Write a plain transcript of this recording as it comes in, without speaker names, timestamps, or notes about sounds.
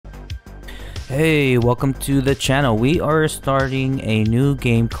Hey, welcome to the channel. We are starting a new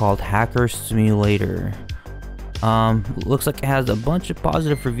game called Hacker Simulator. Looks like it has a bunch of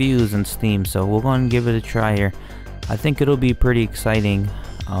positive reviews in Steam, so we'll go and give it a try here. I think it'll be pretty exciting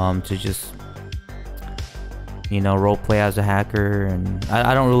to just, you know, roleplay as a hacker, and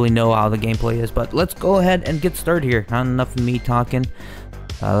I don't really know how the gameplay is, but let's go ahead and get started here. Not enough of me talking.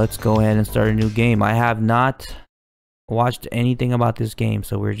 Let's go ahead and start a new game. I have not watched anything about this game,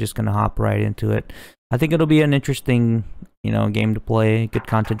 so we're just gonna hop right into it. I think it'll be an interesting, you know, game to play, good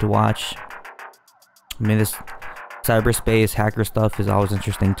content to watch. I mean, this cyberspace hacker stuff is always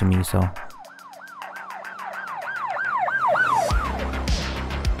interesting to me, so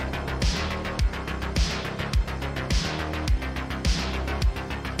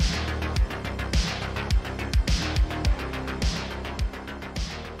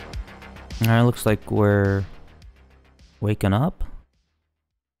alright, looks like we're waking up.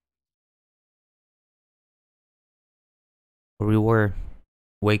 Or we were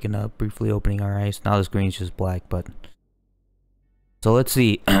waking up, briefly opening our eyes. Now the screen's just black, but so let's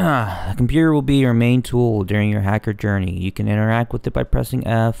see. The computer will be your main tool during your hacker journey. You can interact with it by pressing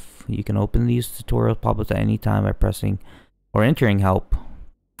F. You can open these tutorials pop-ups at any time by pressing or entering help,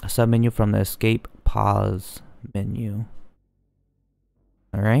 a submenu from the escape pause menu.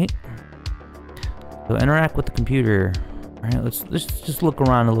 Alright. So interact with the computer. Alright, let's just look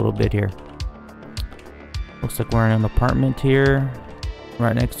around a little bit here. Looks like we're in an apartment here,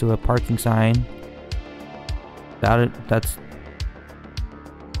 right next to a parking sign. That's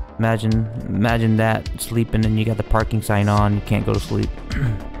imagine that sleeping and you got the parking sign on, you can't go to sleep.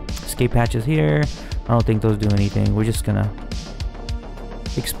 Escape hatches here. I don't think those do anything. We're just gonna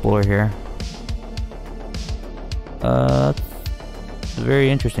explore here.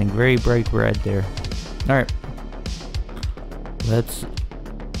 Very interesting, very bright red there. Alright. Let's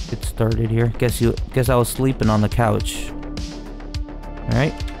get started here. Guess I was sleeping on the couch.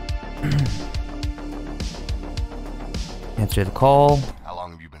 Alright. Answer the call. How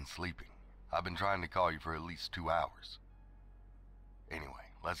long have you been sleeping? I've been trying to call you for at least 2 hours. Anyway,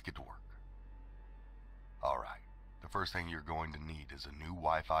 let's get to work. Alright, the first thing you're going to need is a new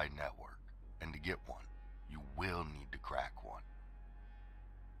Wi-Fi network. And to get one, you will need to crack one.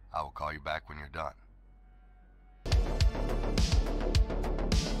 I will call you back when you're done.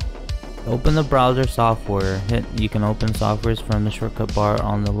 Open the browser software. You can open softwares from the shortcut bar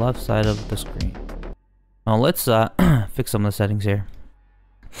on the left side of the screen. Now let's fix some of the settings here.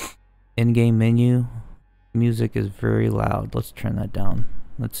 In-game menu. Music is very loud. Let's turn that down.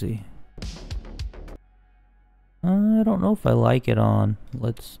 Let's see. I don't know if I like it on.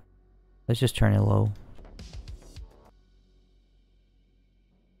 Let's just turn it low.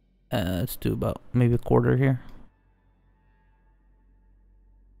 Let's do about maybe a quarter here.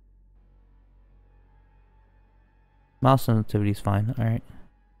 Mouse sensitivity is fine. Alright.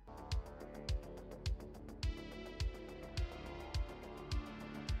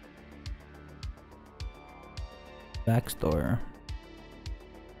 Backstore.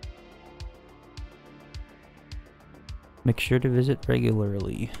 Make sure to visit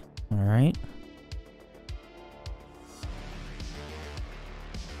regularly. Alright.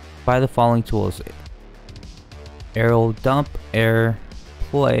 Buy the following tools: Aerial Dump, Air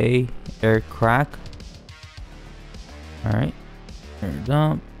Play, Air Crack. Alright. Air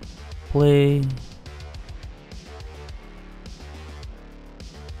Dump, Play.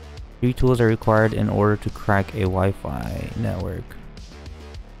 3 tools are required in order to crack a Wi-Fi network: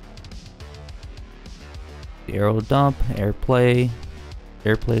 the Aerial Dump, AirPlay.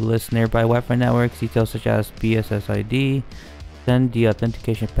 AirPlay lists nearby Wi-Fi networks, details such as BSSID. Send the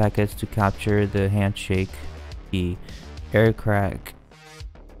authentication packets to capture the handshake key. Air Crack.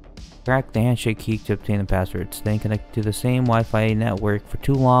 Crack the handshake key to obtain the password. Staying connected to the same Wi-Fi network for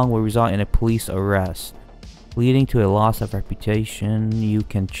too long will result in a police arrest, leading to a loss of reputation. You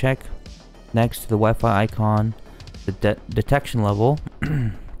can check next to the Wi-Fi icon the detection level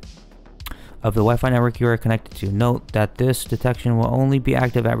of the Wi-Fi network you are connected to. Note that this detection will only be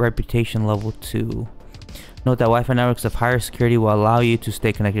active at reputation level 2. Note that Wi-Fi networks of higher security will allow you to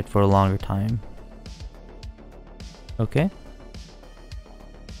stay connected for a longer time. Okay.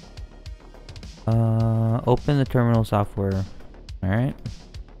 Open the terminal software. Alright.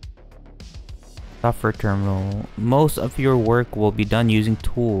 Software terminal. Most of your work will be done using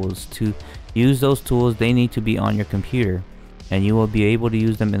tools. To use those tools, they need to be on your computer, and you will be able to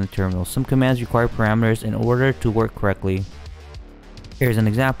use them in the terminal. Some commands require parameters in order to work correctly. Here's an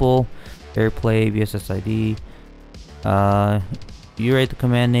example: AirPlay, BSSID. You write the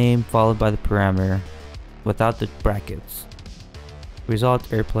command name followed by the parameter without the brackets. Result: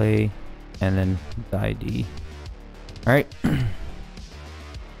 AirPlay and then the ID. Alright.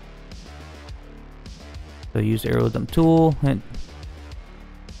 So use aerial dump tool. And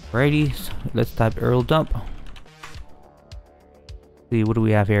alrighty, so let's type aerial dump. See, what do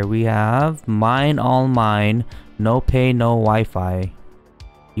we have here? We have mine all mine, no pay, no Wi-Fi,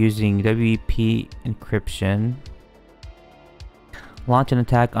 using WP encryption. Launch an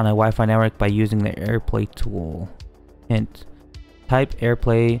attack on a Wi-Fi network by using the AirPlay tool. Hint: type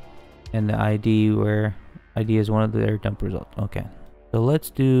AirPlay and the ID where ID is one of the air dump results. Okay, so let's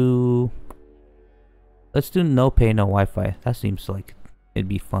do no pay, no Wi-Fi. That seems like it'd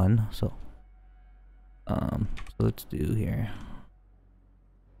be fun. So let's do here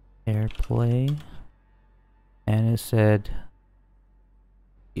AirPlay, and it said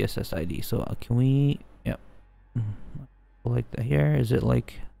ESS ID. So can we? Yep. Like that here. Is it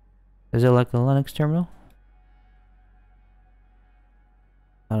like a Linux terminal?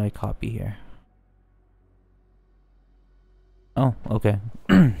 How do I copy here? Oh, okay.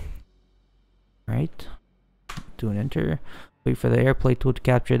 Right. Do an enter. Wait for the AirPlay tool to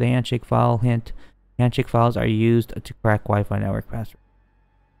capture the handshake file. Hint: handshake files are used to crack Wi-Fi network password.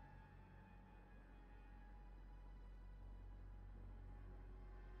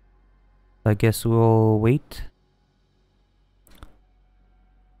 I guess we'll wait.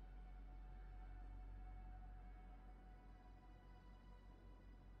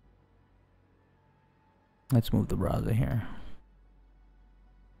 Let's move the browser here.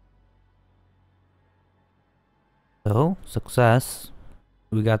 So, success.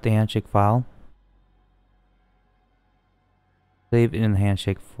 We got the handshake file. Save it in the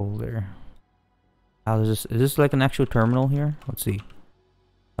handshake folder. How is this? Is this like an actual terminal here? Let's see.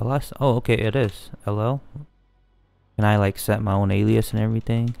 LS? Oh, okay, it is. LL. Can I like set my own alias and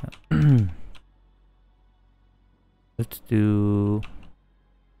everything? Let's do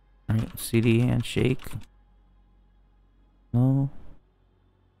CD handshake. No.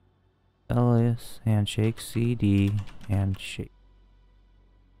 Alias handshake, CD handshake.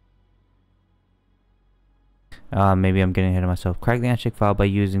 Maybe I'm getting ahead of myself. Crack the handshake file by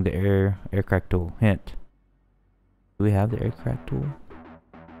using the air crack tool. Hint: do we have the air crack tool?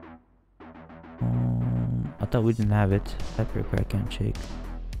 I thought we didn't have it. Type air crack handshake.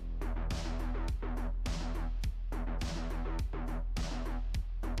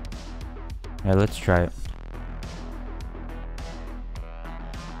 Alright, let's try it.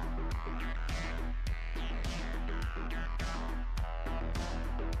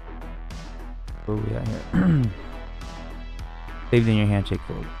 Where are we at here? Saved in your handshake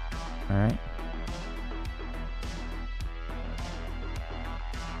folder. Alright.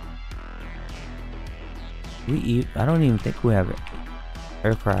 I don't even think we have it.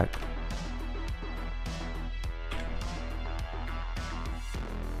 Air crack.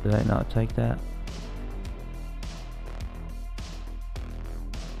 Did I not take that?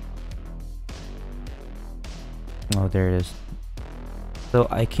 Oh, there it is. So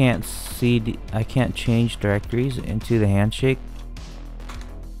I can't change directories into the handshake.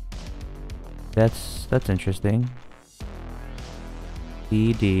 That's interesting.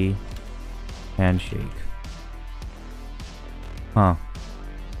 CD handshake. Huh.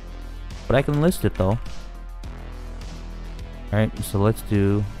 But I can list it though. Alright, so let's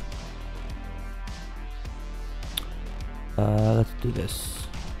do this.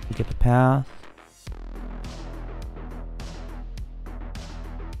 We get the path.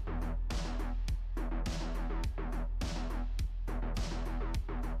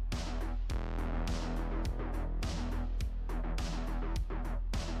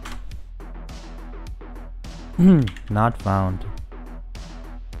 Not found.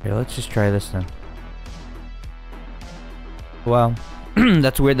 Here, let's just try this then. Wow.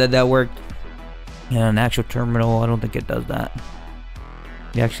 That's weird that worked. Yeah, an actual terminal, I don't think it does that.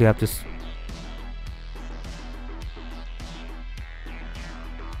 You actually have to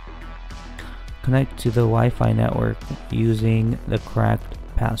connect to the Wi-Fi network using the cracked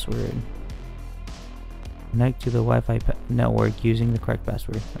password. Connect to the Wi-Fi network using the correct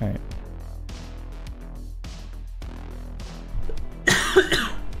password. Alright.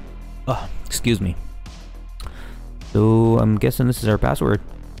 Oh, excuse me. So I'm guessing this is our password.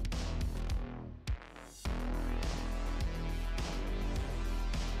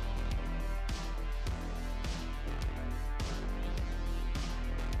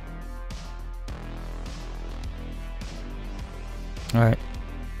 Alright,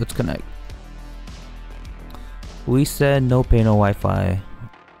 let's connect. We said no pay, no Wi-Fi.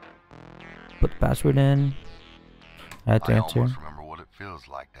 Put the password in. I had to answer. I almost remember what it feels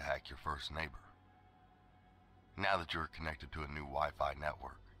like to hack your first neighbor. Now that you're connected to a new Wi-Fi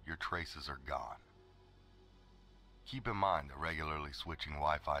network, your traces are gone. Keep in mind that regularly switching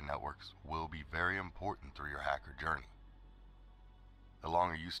Wi-Fi networks will be very important through your hacker journey. The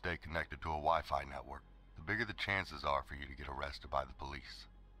longer you stay connected to a Wi-Fi network, the bigger the chances are for you to get arrested by the police.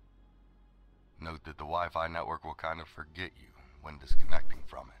 Note that the Wi-Fi network will kind of forget you when disconnecting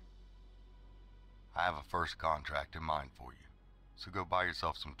from it. I have a first contract in mind for you, so go buy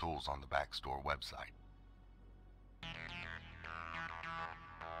yourself some tools on the Backstore website.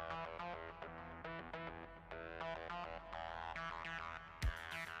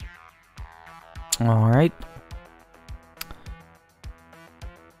 All right.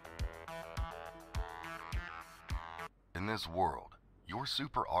 In this world, your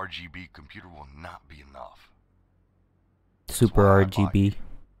super RGB computer will not be enough. Super RGB.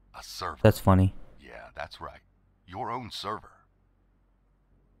 A server. That's funny. Yeah, that's right. Your own server.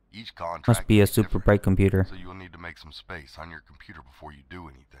 Each contract Must be a is super different, bright computer. so you'll need to make some space on your computer before you do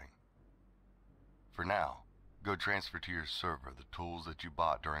anything. For now, go transfer to your server the tools that you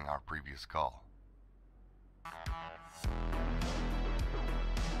bought during our previous call.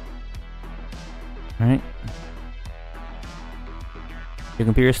 Alright. Your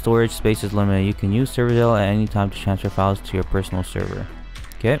computer storage space is limited. You can use Serverdale at any time to transfer files to your personal server.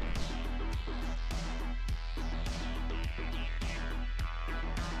 Okay.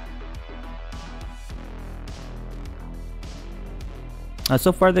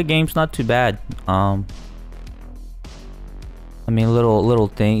 So far the game's not too bad. I mean, little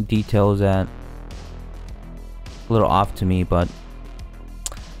details that a little off to me, but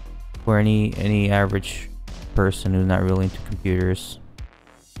for any average person who's not really into computers,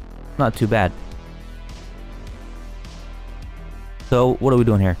 not too bad. So what are we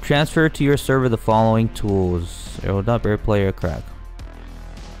doing here? Transfer to your server the following tools: Aero dump, AirPlay, or crack.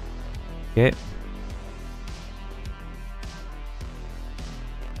 Okay.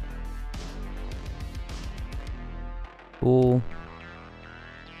 Cool.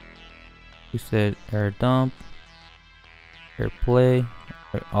 We said air dump, AirPlay.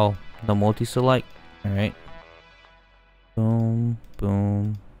 Oh, the multi-select. All right. Boom,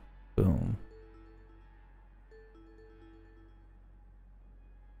 boom, boom.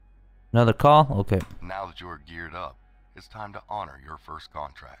 Another call? Okay. Now that you are geared up, it's time to honor your first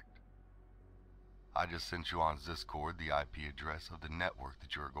contract. I just sent you on Discord the IP address of the network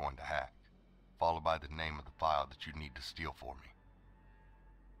that you are going to hack, followed by the name of the file that you need to steal for me.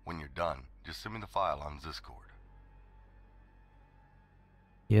 When you're done, just send me the file on Discord.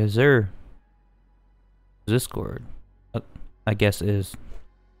 Yes, sir. Discord, I guess, is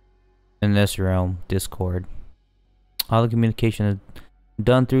in this realm Discord. All the communication is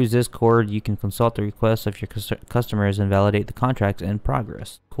done through Discord. You can consult the requests of your customers and validate the contracts in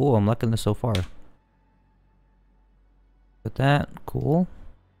progress. Cool, I'm liking this so far. With that, cool.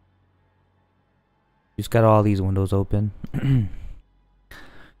 Just got all these windows open.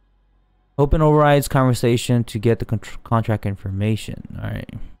 Open overrides conversation to get the contract information. Alright.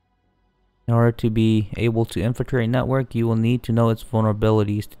 In order to be able to infiltrate a network, you will need to know its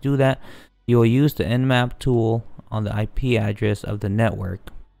vulnerabilities. To do that, you will use the Nmap tool on the IP address of the network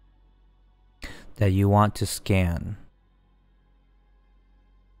that you want to scan.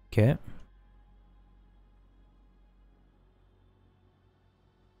 Okay.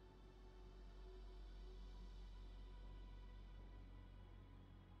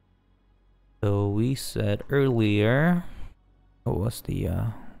 So we said earlier, what was the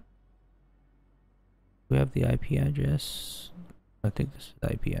we have the IP address. I think this is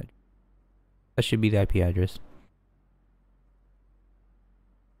the IP address. That should be the IP address.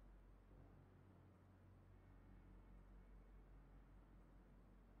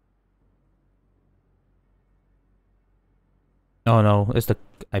 Oh no, it's the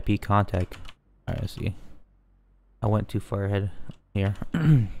IP contact. Alright, let's see. I went too far ahead here.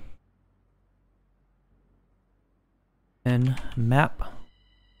 And map.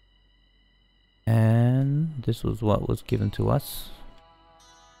 And this was what was given to us.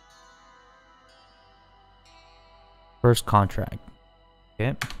 First contract.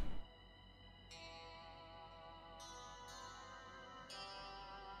 Okay.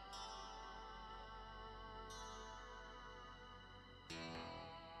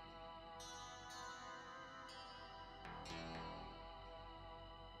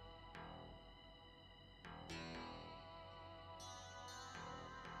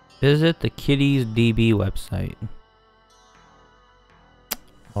 Visit the Kitties DB website.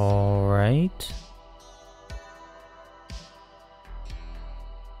 All right.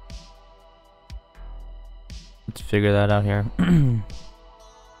 Let's figure that out here.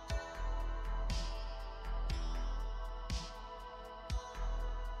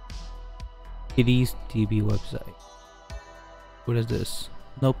 Kitty's DB website. What is this?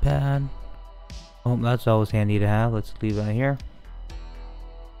 Notepad. Oh, that's always handy to have. Let's leave that here.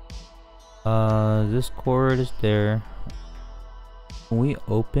 This cord is there. Can we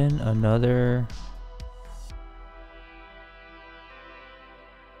open another?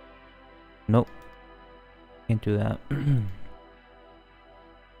 Nope. Can't do that.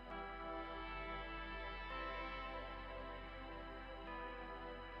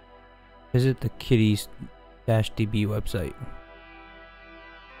 Visit the Kitty's-DB website.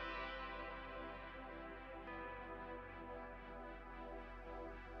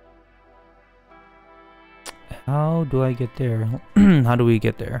 How do I get there? How do we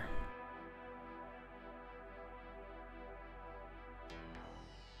get there?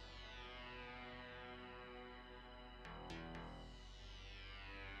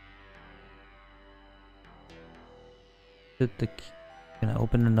 Can I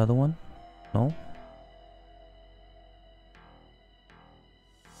open another one? No.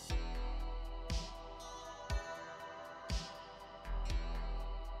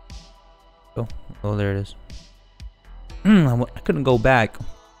 Oh, there it is. I couldn't go back.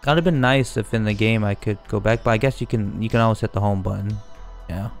 That'd have been nice if in the game I could go back, but I guess you can always hit the home button.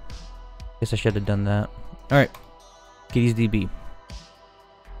 Yeah. Guess I should have done that. Alright. Kitty's DB.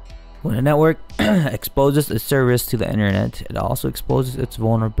 When a network exposes a service to the internet, it also exposes its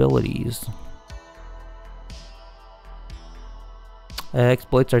vulnerabilities.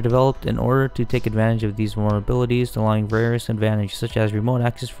 Exploits are developed in order to take advantage of these vulnerabilities, allowing various advantages such as remote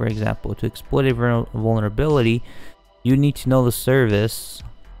access, for example. To exploit a vulnerability, you need to know the service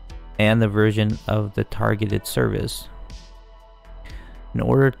and the version of the targeted service in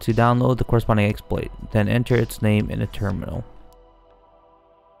order to download the corresponding exploit. Then enter its name in a terminal.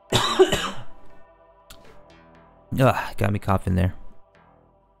 Got me coughing there.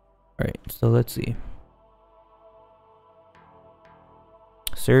 Alright, so let's see.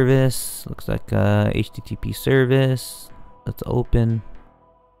 Service, looks like a HTTP service. Let's open.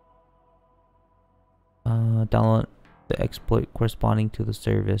 Download the exploit corresponding to the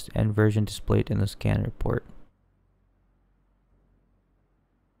service and version displayed in the scan report.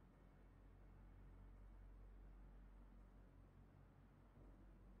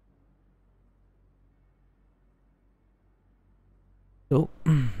 So,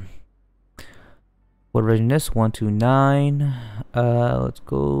 what version is this? 129. Let's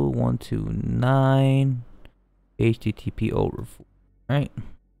go 129. HTTP overflow. Alright.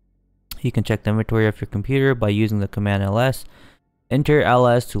 You can check the inventory of your computer by using the command ls. Enter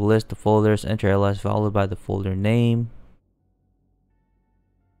ls to list the folders. Enter ls followed by the folder name.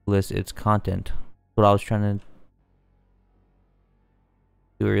 List its content. That's what I was trying to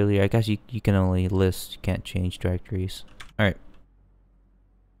do earlier. I guess you can only list, you can't change directories. Alright.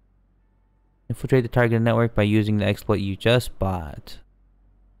 Infiltrate the targeted network by using the exploit you just bought.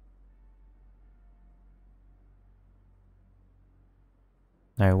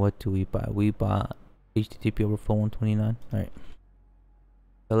 Alright, what do we buy? We bought HTTP overflow 129. Alright.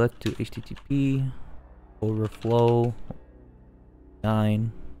 So let's do HTTP overflow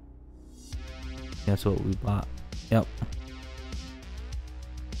 9. That's what we bought. Yep.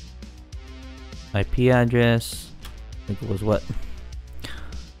 IP address. I think it was what?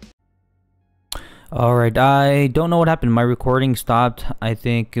 Alright, I don't know what happened. My recording stopped. I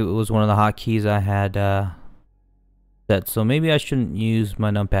think it was one of the hotkeys I had set. So maybe I shouldn't use my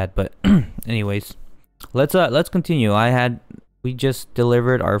numpad, but anyways. Let's continue. We just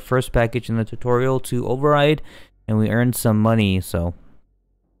delivered our first package in the tutorial to Override and we earned some money, so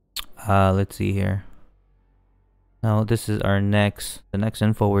let's see here. Now this is the next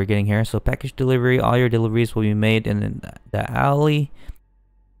info we're getting here. So package delivery, all your deliveries will be made in the alley.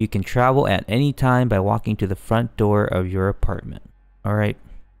 You can travel at any time by walking to the front door of your apartment. Alright.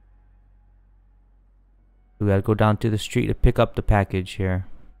 We gotta go down to the street to pick up the package here.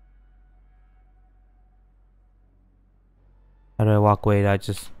 How do I walk away? Do I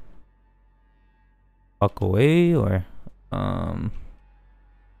just walk away, or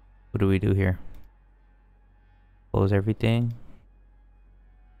what do we do here? Close everything.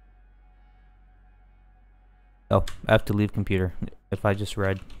 Oh, I have to leave computer if I just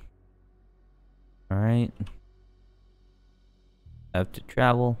read. Alright. I have to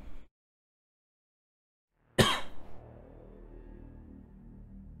travel.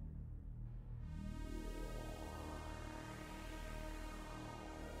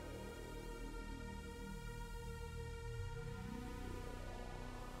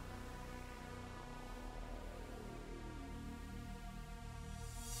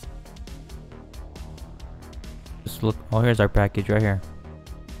 Just look. Oh, here's our package right here.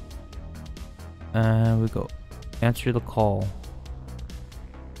 And we go. Answer the call.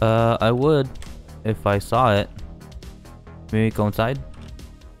 I would if I saw it. Maybe go inside.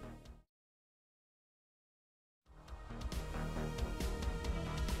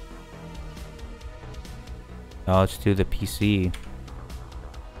 Oh, it's to the PC.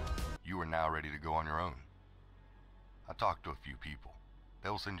 You are now ready to go on your own. I talked to a few people.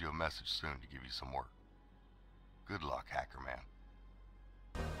 They'll send you a message soon to give you some work. Good luck, Hacker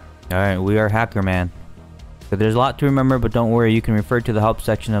Man. Alright, we are Hacker Man. So there's a lot to remember, but don't worry, you can refer to the help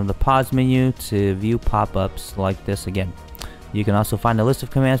section of the pause menu to view pop-ups like this again. You can also find a list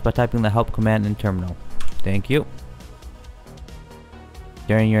of commands by typing the help command in terminal. Thank you.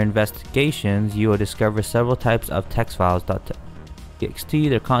 During your investigations, you will discover several types of text files. .txt.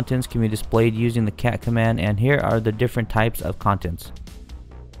 Their contents can be displayed using the cat command, and here are the different types of contents.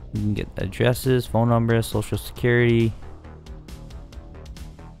 You can get addresses, phone numbers, social security,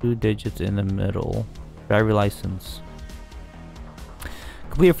 2 digits in the middle, driver license.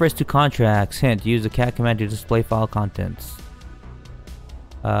 Complete your first 2 contracts. Hint: use the cat command to display file contents.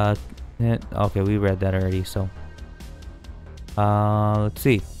 Hint, okay, we read that already. So, let's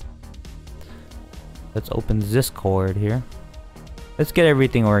see. Let's open Discord here. Let's get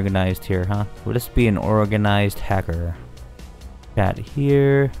everything organized here, huh? Will this be an organized hacker? Chat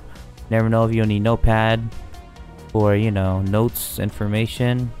here. Never know if you need Notepad for, you know, notes,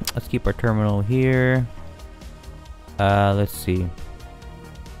 information. Let's keep our terminal here. Let's see.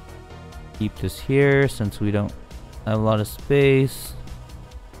 Keep this here since we don't have a lot of space.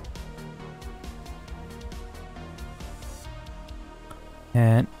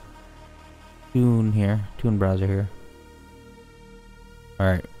 And tune here, tune browser here.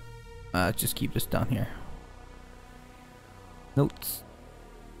 Alright, let's just keep this down here. Notes.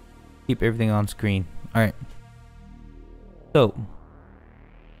 Keep everything on screen. Alright. So,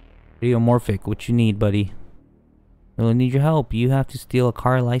 Radiomorphic, what you need, buddy? Really need your help. You have to steal a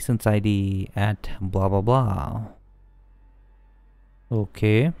car license ID at blah blah blah.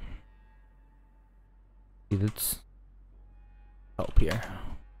 Okay. Let's help here.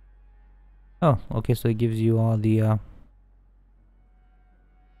 Oh, okay, so it gives you all the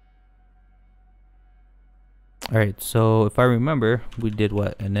Alright, so if I remember, we did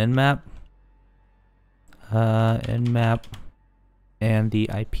what? An nmap? Nmap and the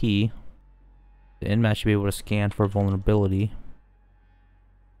IP. The nmap should be able to scan for vulnerability.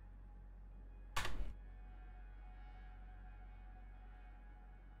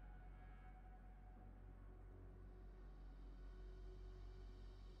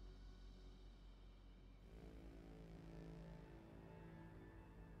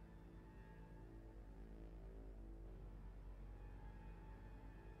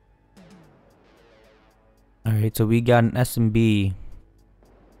 Alright, so we got an SMB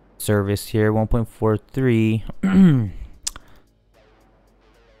service here, 1.43.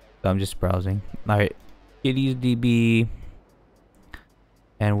 So I'm just browsing. Alright, DB,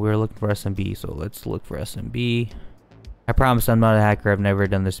 and we're looking for SMB, so let's look for SMB. I promise I'm not a hacker, I've never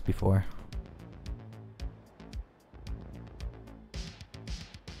done this before.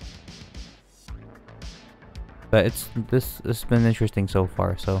 But this has been interesting so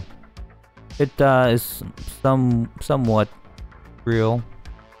far, so it is somewhat real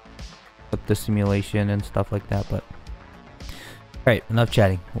with the simulation and stuff like that. But alright, enough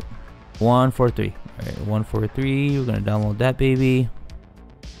chatting. 143. Alright, 143. We're gonna download that baby.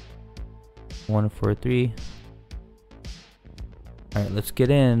 143. Alright, let's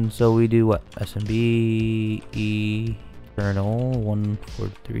get in. So we do what? SMB kernel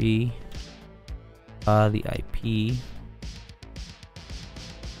 143. The IP.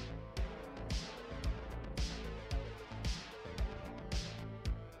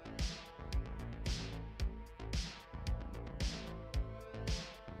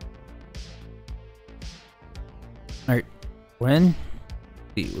 Alright, when?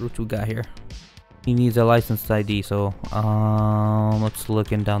 Let's see what we got here. He needs a license ID, so let's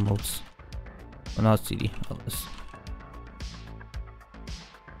look in downloads. Oh, not CD. Oh, this.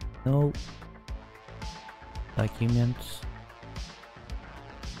 No. Documents.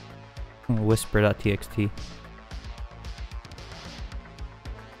 Whisper.txt.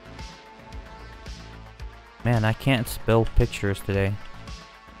 Man, I can't spell pictures today.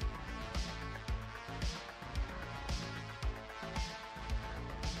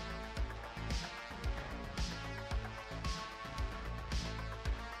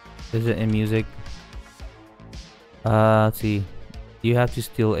 Is it in music? Let's see. You have to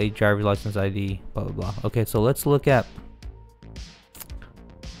steal a driver's license ID, blah blah blah. Okay, so let's look at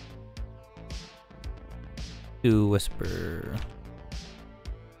to Whisper.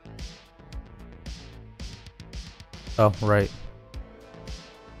 Oh, right.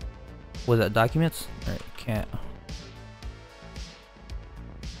 Was that documents? Alright, can't.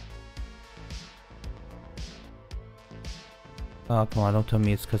 Oh, come on, don't tell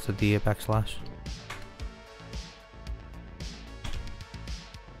me it's because of the backslash.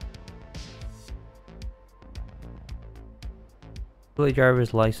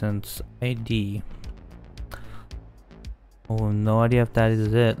 Driver's license ID. Oh, no idea if that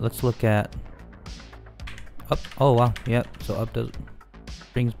is it. Let's look at up. Oh wow, yep. So up does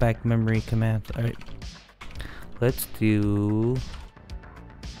brings back memory commands. All right, let's do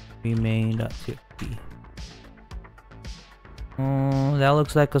remain.txt. Oh, that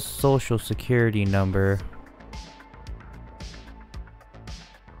looks like a social security number.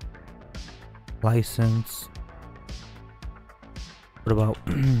 License. What about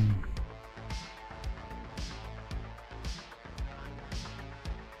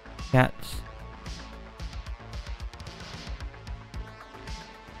cats?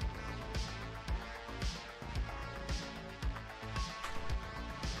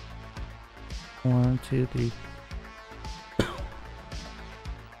 One, two, three.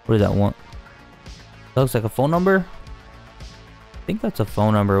 What is that one? That looks like a phone number. I think that's a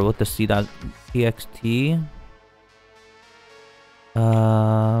phone number with the C.txt.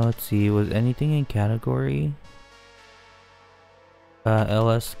 Let's see, was anything in category?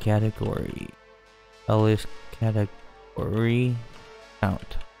 LS category. LS category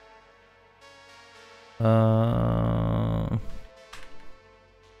count.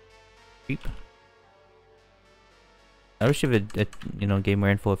 Beep. I wish if it you know, gave more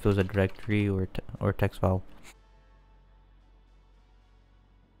info if it was a directory or text file.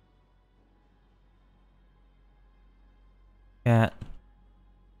 Cat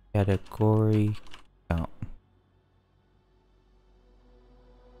category count.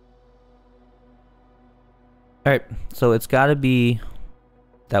 Alright, so it's gotta be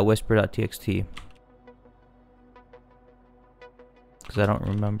that whisper.txt. Because I don't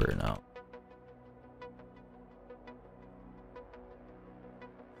remember now.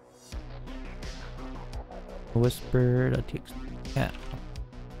 Whisper.txt. Yeah.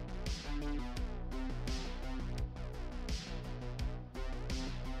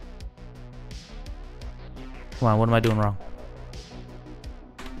 Come on, what am I doing wrong?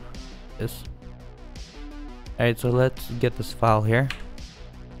 This. Alright, so let's get this file here.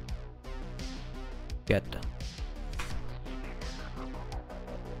 Get.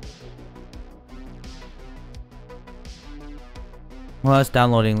 Well, it's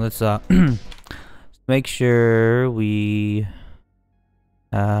downloading. Let's make sure we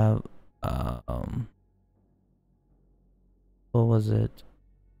have what was it?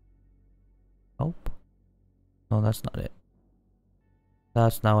 Oh, no, that's not it.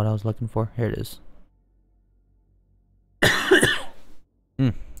 That's not what I was looking for. Here it is.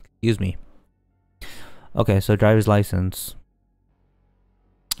 Excuse me. Okay, so driver's license.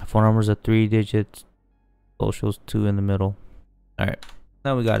 Phone number's a 3 digits. Socials 2 in the middle. Alright,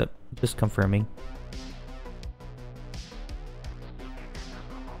 now we got it. Just confirming.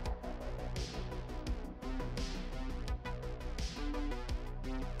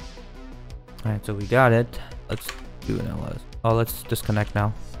 Alright, so we got it. Let's do an LS. Oh, let's disconnect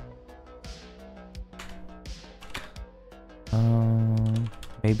now.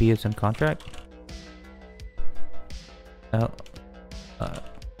 Maybe it's in contract.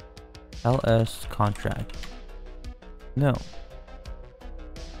 LS contract. No.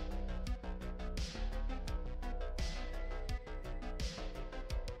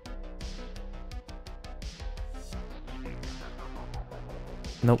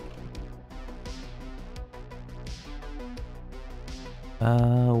 Nope.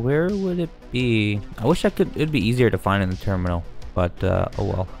 Where would it be? I wish I could. It'd be easier to find in the terminal, but oh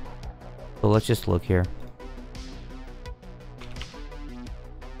well. So let's just look here.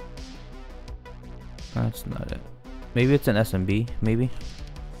 That's not it. Maybe it's an SMB. Maybe.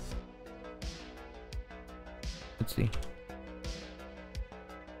 Let's see.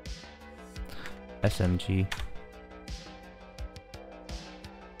 SMG.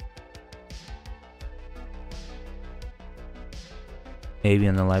 Maybe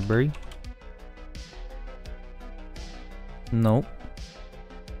in the library. Nope.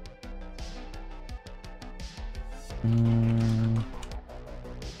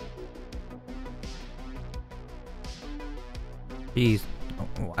 Jeez,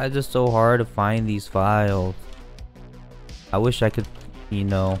 why is it so hard to find these files? I wish I could, you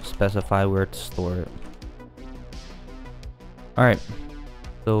know, specify where to store it. Alright,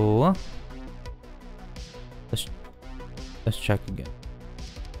 so let's check again.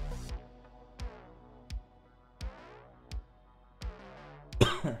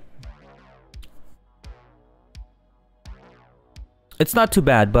 It's not too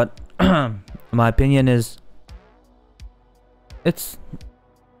bad, but my opinion is it's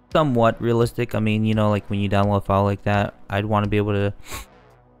somewhat realistic. I mean, you know, like when you download a file like that, I'd want to be able to,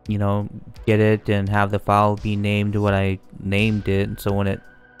 you know, get it and have the file be named what I named it. So when it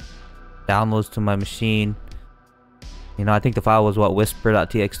downloads to my machine, you know, I think the file was what,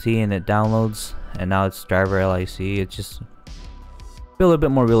 whisper.txt, and it downloads, and now it's driver LIC. It's just feel a little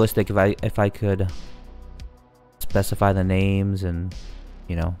bit more realistic if I could specify the names and,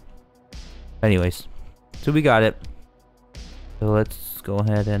 you know. Anyways, so we got it. So let's go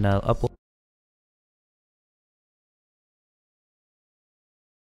ahead and upload.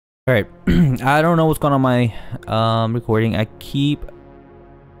 Alright, I don't know what's going on my recording. I keep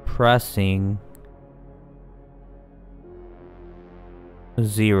pressing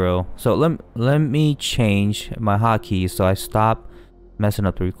 0. So let me change my hotkeys so I stop messing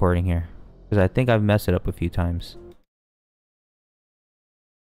up the recording here, because I think I've messed it up a few times.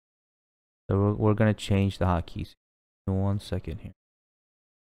 So we're gonna change the hotkeys. In 1 second here.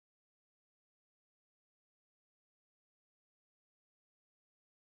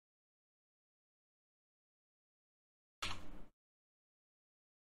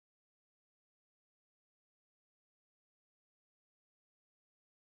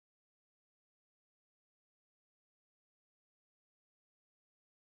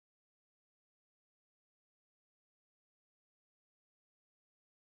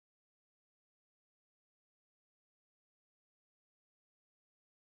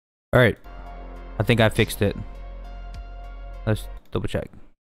 Alright, I think I fixed it. Let's double check.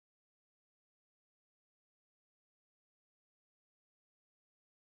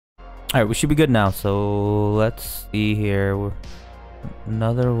 Alright, we should be good now. So let's see here.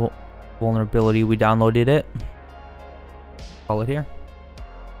 Another vulnerability. We downloaded it. Call it here.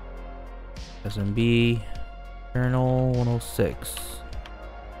 SMB kernel 106.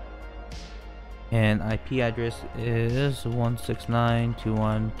 And IP address is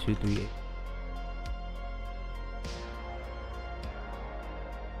 169.21238.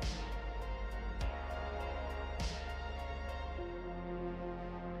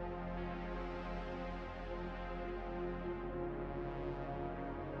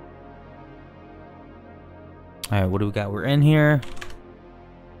 Alright, what do we got? We're in here.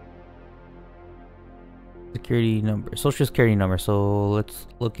 Security number, social security number. So let's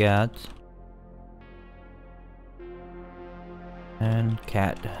look at and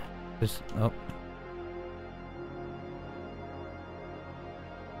cat. Just oh.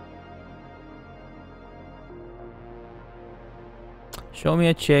 Show me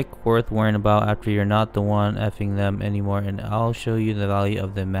a chick worth worrying about after you're not the one effing them anymore, and I'll show you the value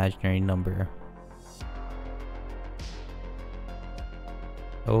of the imaginary number.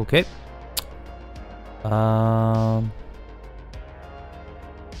 Okay.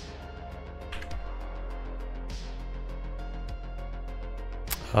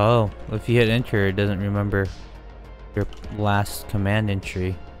 Oh, if you hit enter, it doesn't remember your last command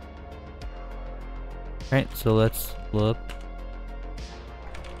entry. Alright, so let's look.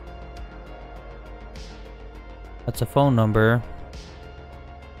 That's a phone number.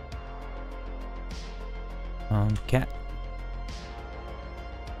 Cat.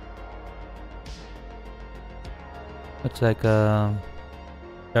 Looks like a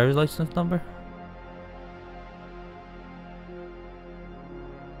driver's license number.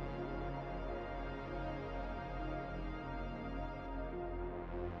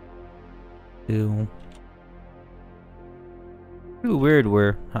 Pretty weird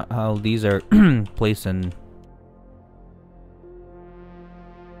where how these are placed in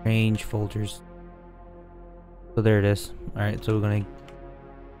range folders. So there it is. All right, so we're gonna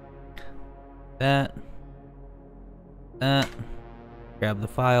that grab the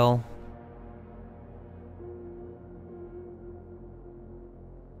file.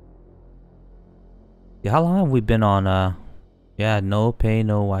 Yeah, how long have we been on yeah, no pay,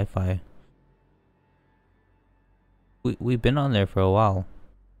 no Wi-Fi? We've been on there for a while.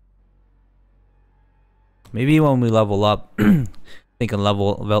 Maybe when we level up, I think when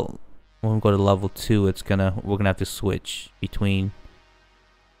we go to level 2, we're gonna have to switch between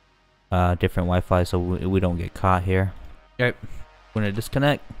different Wi-Fi so we don't get caught here. Alright, we're gonna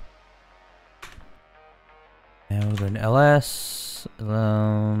disconnect. And we're going to LS.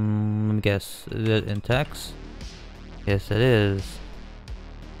 Let me guess, is it in text? Yes, it is.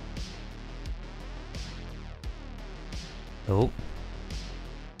 Oh,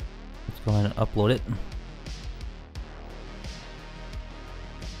 let's go ahead and upload it.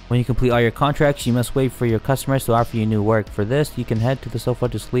 When you complete all your contracts, you must wait for your customers to offer you new work. For this, you can head to the sofa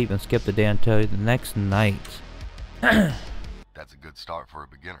to sleep and skip the day until the next night. That's a good good start for a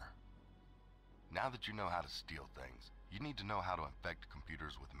beginner. Now that you know how to steal things, you need to know how to infect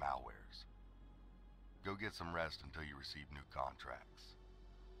computers with malwares. Go get some rest until you receive new contracts.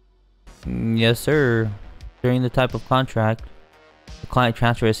 Yes, sir. During the type of contract, the client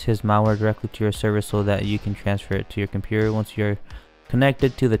transfers his malware directly to your server so that you can transfer it to your computer. Once you're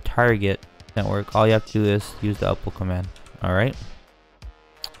connected to the target network, all you have to do is use the upload command. Alright.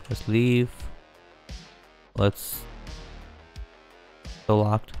 Let's leave. Let's... Still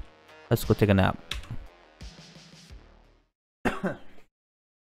locked. Let's go take a nap.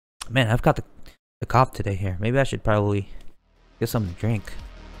 Man, I've got the cough today here. Maybe I should probably get something to drink.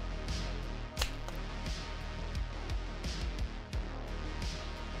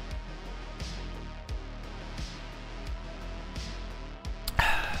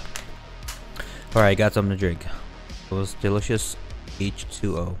 Alright, got something to drink. It was delicious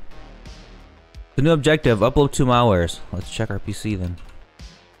H2O. The new objective, upload 2 malwares. Let's check our PC then.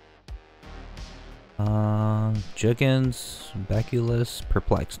 Juggins, Baculus,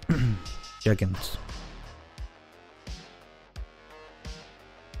 Perplex. Juggins.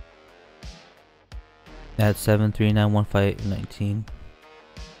 That's 7391519.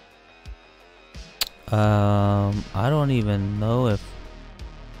 I don't even know if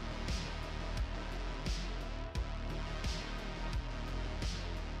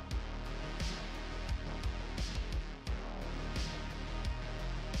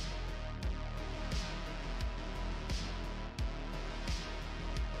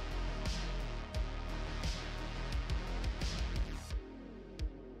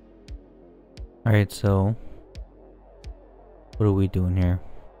Alright, so what are we doing here?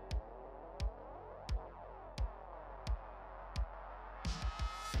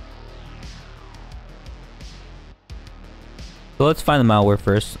 So let's find the malware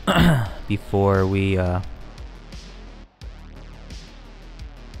first before we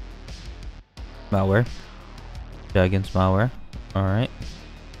malware. Juggins malware. Alright.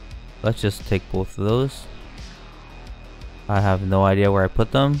 Let's just take both of those. I have no idea where I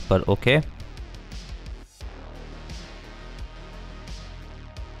put them, but okay.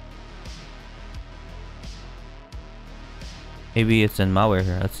 Maybe it's in malware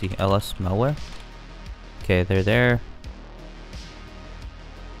here. Let's see. LS malware. Okay, they're there.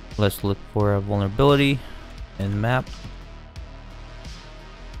 Let's look for a vulnerability in map.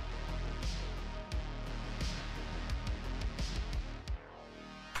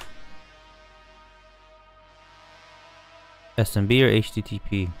 SMB or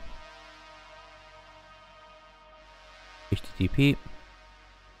HTTP? HTTP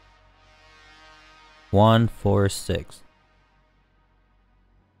 146.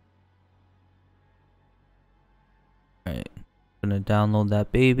 Alright, gonna download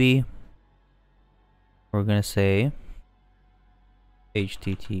that baby. We're gonna say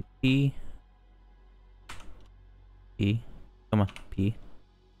HTTP P, come on, P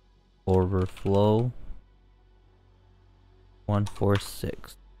overflow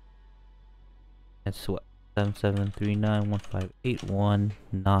 146. That's what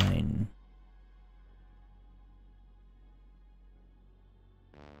 7739158119.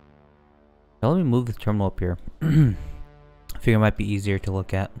 Now let me move the terminal up here. I figure it might be easier to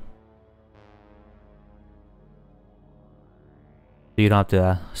look at. So you don't have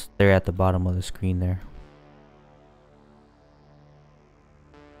to stare at the bottom of the screen there.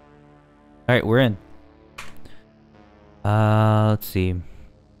 Alright, we're in. Let's see.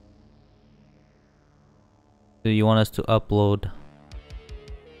 Do you want us to upload?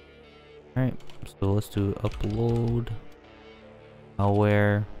 Alright, so let's do upload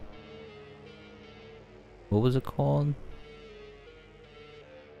malware. What was it called?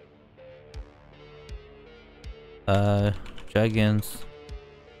 Juggins.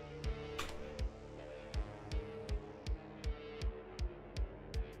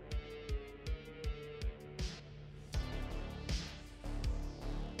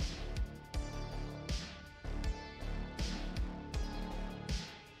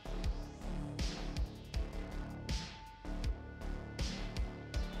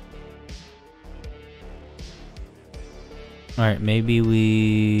 Alright, maybe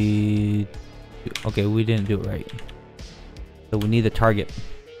we... Okay, we didn't do it right. So we need the target.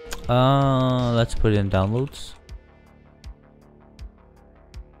 Let's put it in downloads.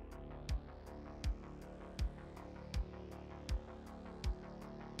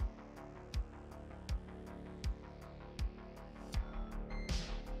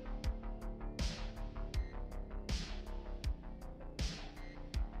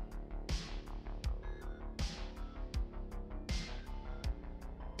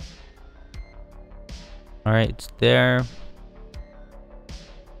 Alright, it's there.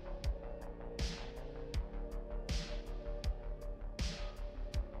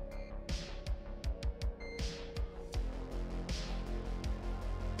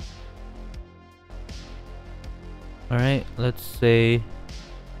 Alright, let's say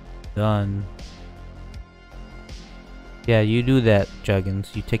done. Yeah, you do that,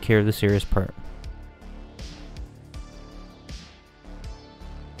 Juggins. You take care of the serious part.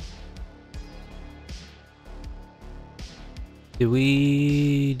 Did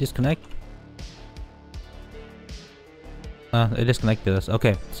we disconnect? It disconnected us.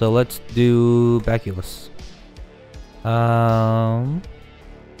 Okay, so let's do Baculus.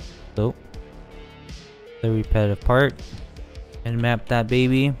 So the repetitive part and map that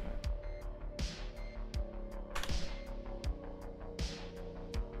baby.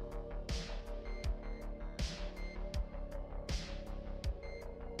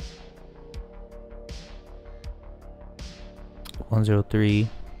 .103.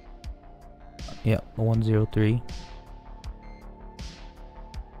 Yeah, 103.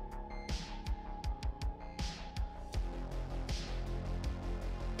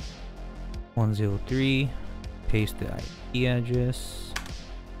 .103. Paste the IP address.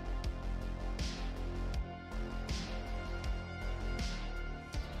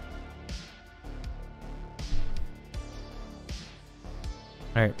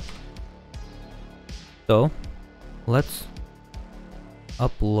 Alright. So let's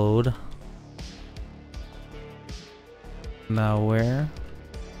upload malware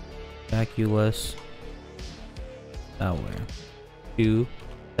Baculus malware to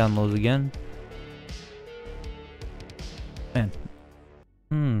download again. Man.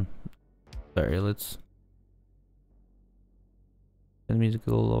 Sorry, let's the music a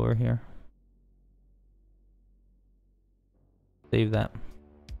little lower here. Save that.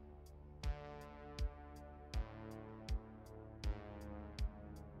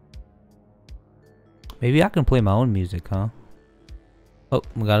 Maybe I can play my own music, huh? Oh,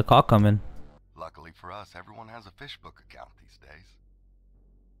 we got a call coming. Luckily for us, everyone has a Fishbook account these days.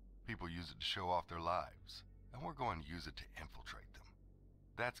 People use it to show off their lives, and we're going to use it to infiltrate them.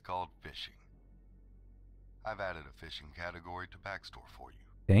 That's called phishing. I've added a phishing category to Backstore for you.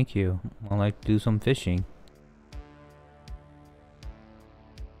 Thank you. I'd like to do some fishing.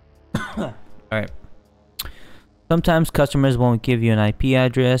 Alright. Sometimes customers won't give you an IP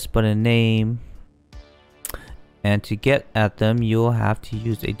address, but a name. And to get at them, you'll have to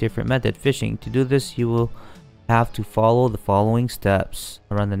use a different method, phishing. To do this, you will have to follow the following steps.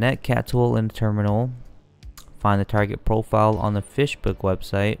 Run the netcat tool in the terminal. Find the target profile on the Fishbook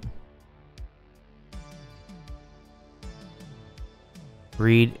website.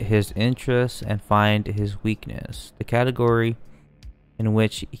 Read his interests and find his weakness, the category in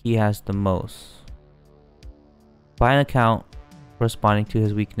which he has the most. Buy an account corresponding to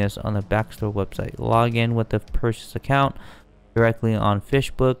his weakness on the Backstore website. Log in with the purchase account directly on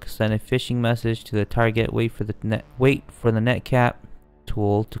Fishbook. Send a phishing message to the target. Wait for the netcat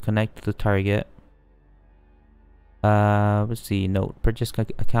tool to connect to the target. Let's see. Note: purchase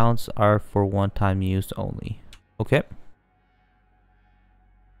accounts are for one-time use only. Okay.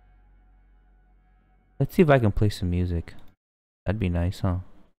 Let's see if I can play some music. That'd be nice, huh?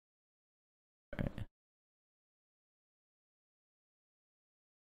 Alright.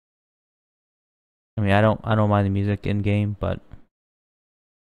 I mean, I don't mind the music in game, but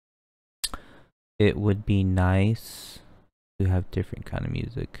it would be nice to have different kind of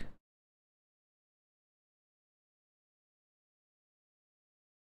music.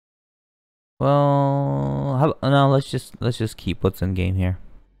 Well, no, let's just keep what's in game here.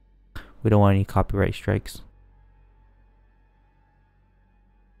 We don't want any copyright strikes.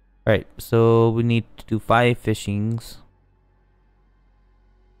 Alright, so we need to do 5 phishings.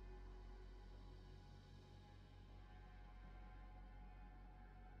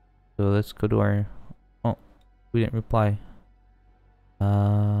 So let's go to our... Oh, we didn't reply.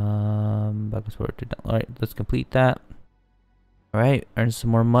 Backwards to down. Alright, let's complete that. Alright, earn some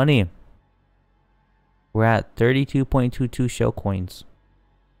more money. We're at 32.22 shell coins.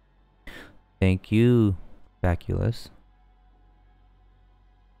 Thank you, Baculus.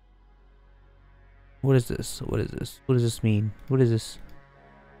 What is this? What is this? What does this mean? What is this?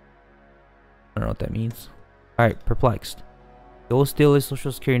 I don't know what that means. Alright, perplexed. Go steal his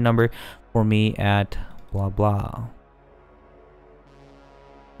social security number for me at blah blah.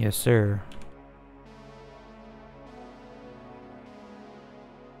 Yes, sir.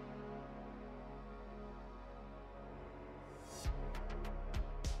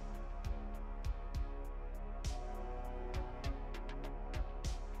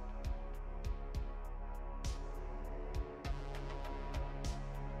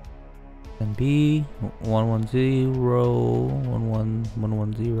 B 110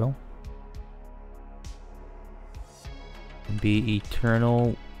 11110 and B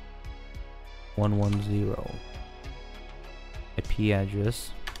eternal 110. IP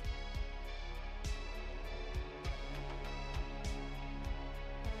address.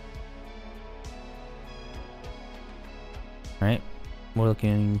 Alright, we're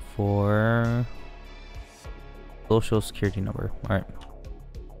looking for social security number. Alright.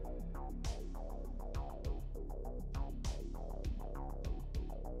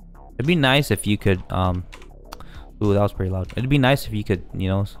 It'd be nice if you could, ooh, that was pretty loud. It'd be nice if you could, you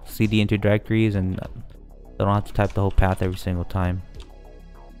know, CD into directories and don't have to type the whole path every single time.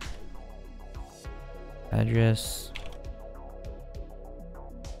 Address.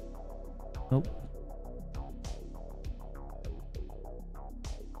 Nope.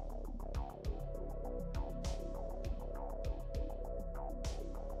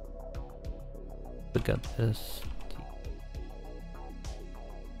 Look at this.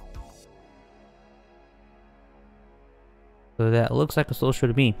 So that looks like a social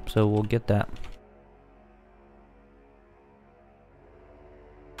to me, so we'll get that.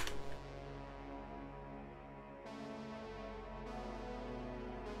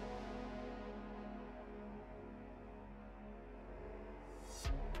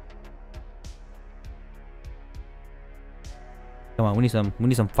 Come on, we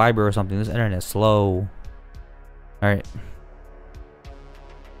need some fiber or something. This internet's slow. Alright.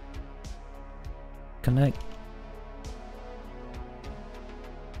 Connect.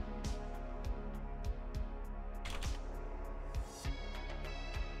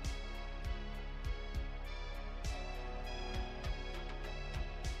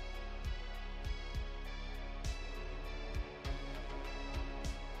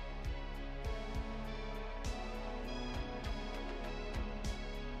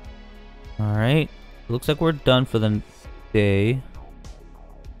 Alright, looks like we're done for the day. I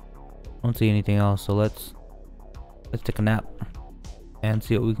don't see anything else, so let's take a nap and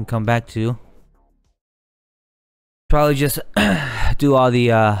see what we can come back to. Probably just do all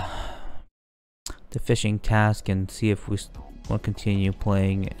the fishing task and see if we want to continue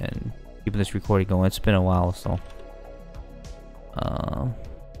playing and keeping this recording going. It's been a while, so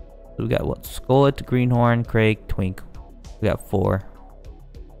we got what? Skullet, Greenhorn, Craig, Twink. We got 4.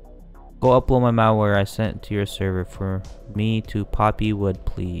 Go upload my malware I sent to your server for me to Poppywood,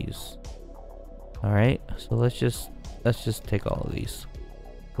 please. Alright, so let's just take all of these.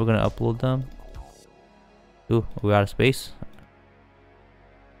 We're gonna upload them. Ooh, are we out of space?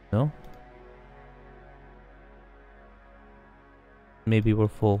 No? Maybe we're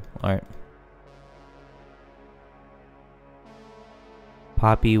full. Alright.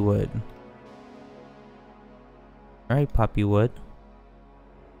 Poppywood. Alright, Poppywood.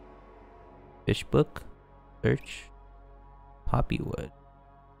 Fish book, search, Poppywood.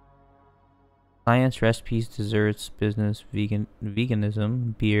 Science, recipes, desserts, business,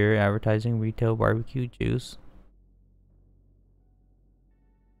 veganism, beer, advertising, retail, barbecue, juice.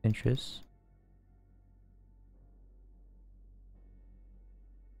 Interests.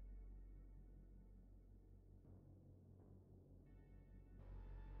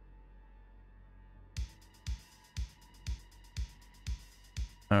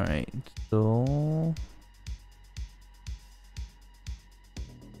 Alright, so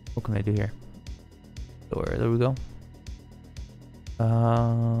what can I do here? Door, there we go.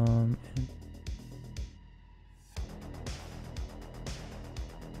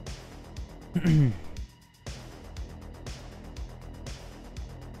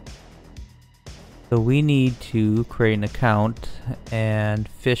 So we need to create an account and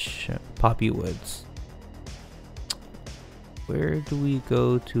fish Poppywoods. Where do we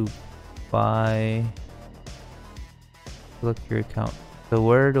go to buy? Look your account. So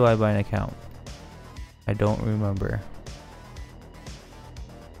where do I buy an account? I don't remember.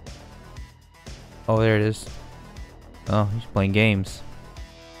 Oh, there it is. Oh, he's playing games.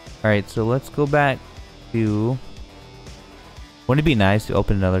 Alright, so let's go back to... Wouldn't it be nice to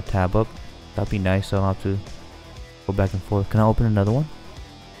open another tab up? That'd be nice, so I don't have to go back and forth. Can I open another one?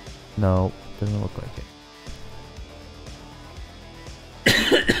 No, doesn't look like it.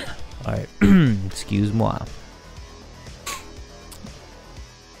 Alright, excuse moi.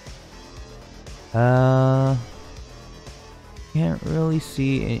 Can't really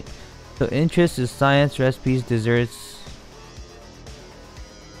see any. So interest is science, recipes, desserts.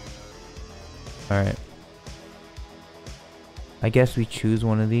 Alright. I guess we choose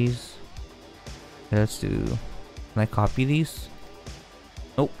one of these. Let's do... Can I copy these?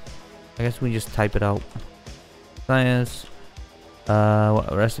 Nope. I guess we just type it out. Science.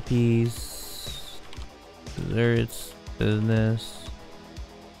 What recipes? Desserts. Business.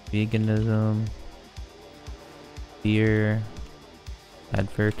 Veganism. Beer.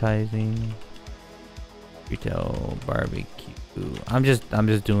 Advertising. Retail barbecue. I'm just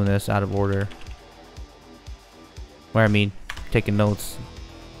doing this out of order. Where I mean, taking notes.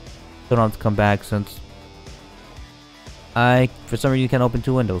 Don't have to come back since I, for some reason, can't open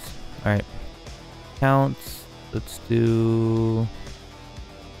two windows. All right, counts. Let's do.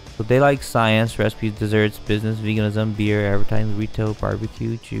 So they like science, recipes, desserts, business, veganism, beer, advertising, retail,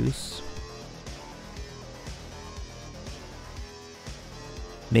 barbecue, juice.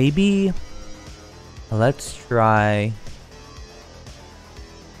 Maybe let's try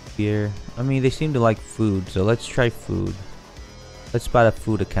beer. I mean, they seem to like food, so let's try food. Let's spot a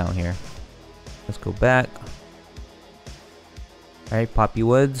food account here. Let's go back. Alright, Poppy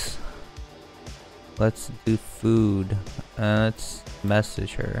Woods. Let's do food. Let's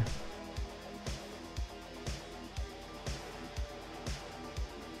message her.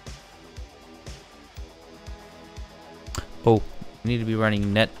 Oh, we need to be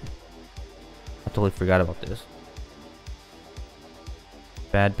running net. I totally forgot about this.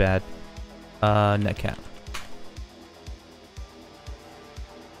 Bad. Netcap.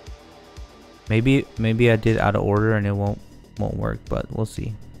 Maybe I did out of order and it won't work, but we'll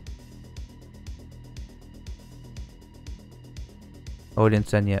see. Oh, it didn't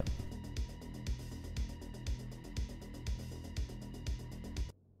send yet.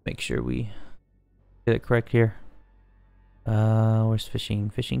 Make sure we get it correct here. Where's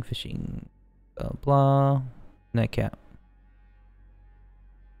fishing? Blah. Netcap.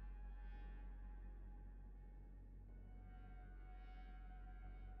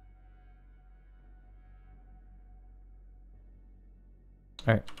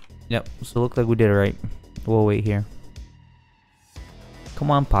 Alright. Yep. So it looks like we did it right. We'll wait here.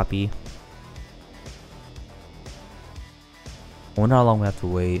 Come on, Poppy. I wonder how long we have to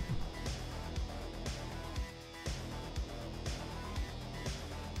wait.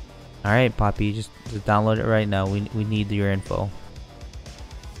 Alright, Poppy. Just download it right now. We need your info.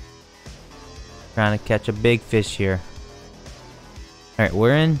 Trying to catch a big fish here. Alright,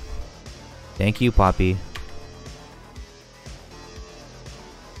 we're in. Thank you, Poppy.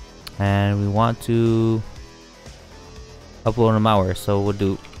 And we want to upload a malware, so we'll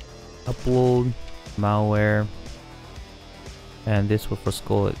do upload malware, and this will for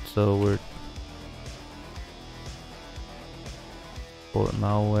Skull. So we're upload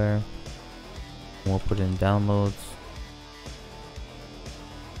malware. We'll put in downloads.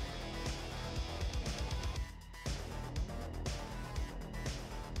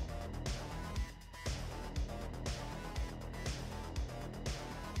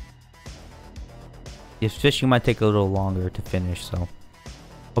 This fishing might take a little longer to finish, so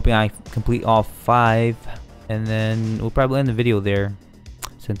hoping I complete all 5, and then we'll probably end the video there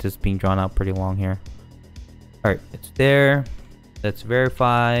since it's being drawn out pretty long here. Alright, it's there. Let's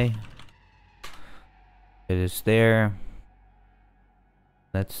verify. It is there.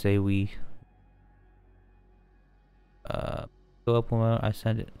 Let's say we go up. I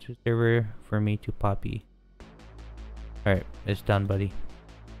send it to server for me to Poppy. Alright, it's done, buddy.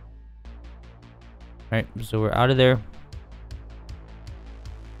 Alright, so we're out of there.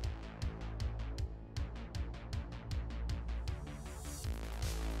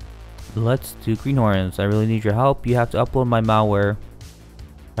 Let's do greenhorns. I really need your help. You have to upload my malware.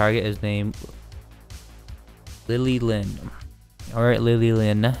 Target is named Lily Lynn. Alright, Lily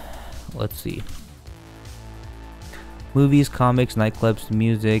Lynn. Let's see. Movies, comics, nightclubs,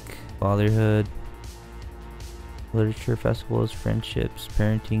 music, fatherhood, literature, festivals, friendships,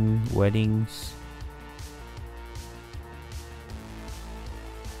 parenting, weddings.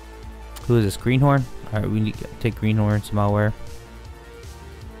 Who is this? Greenhorn? Alright, we need to take Greenhorn's malware.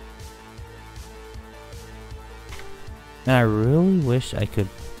 And I really wish I could.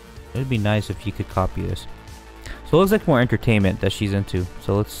 It would be nice if you could copy this. So it looks like more entertainment that she's into.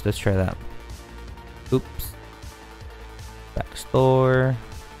 So let's try that. Oops. Backstore.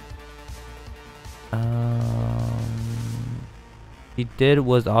 She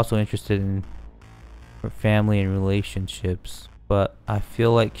was also interested in her family and relationships, but I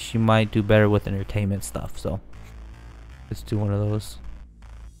feel like she might do better with entertainment stuff. So let's do one of those.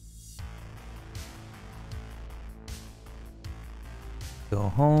 Go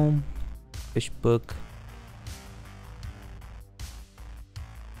home. Fish book.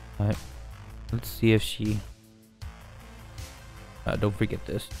 Alright. Let's see if she... don't forget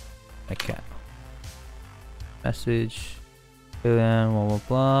this. I can't. Message. Lian, blah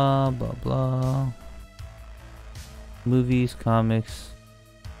blah blah blah. Movies, comics.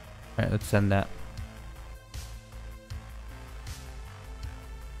 Alright, let's send that.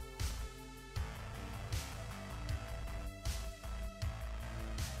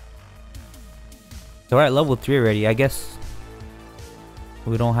 So we're at level 3 already. I guess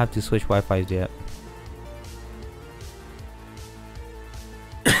we don't have to switch Wi-Fi's yet.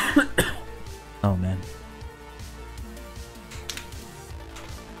 Oh man.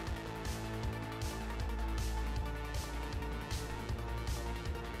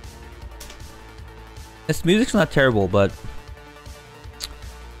 This music's not terrible, but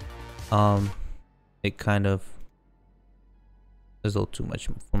it kind of is a little too much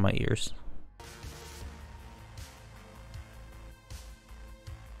for my ears.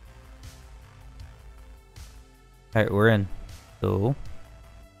 Alright, we're in. So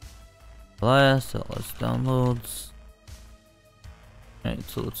let's downloads. Alright,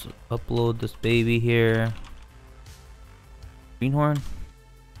 so let's upload this baby here. Greenhorn.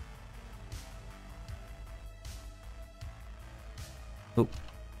 Oh.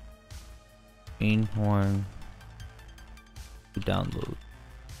 Greenhorn to download.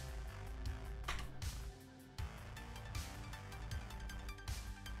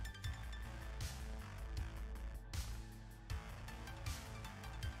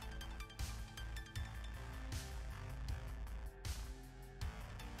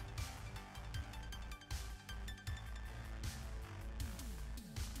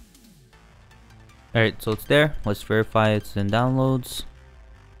 Alright, so it's there. Let's verify it's in downloads.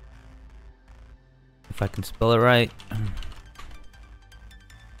 If I can spell it right.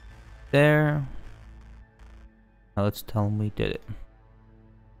 There. Now let's tell them we did it.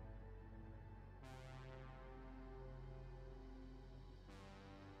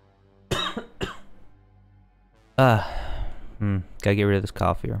 Gotta get rid of this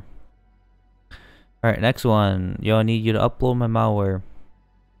cough here. Alright, next one. Yo, I need you to upload my malware.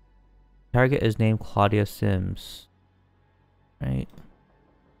 Target is named Claudia Sims. Right.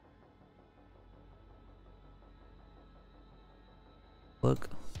 Look.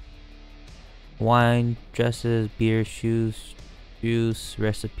 Wine, dresses, beer, shoes, juice,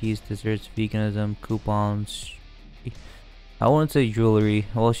 recipes, desserts, veganism, coupons. I wouldn't say jewelry.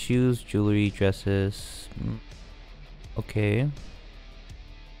 Well, shoes, jewelry, dresses. Okay.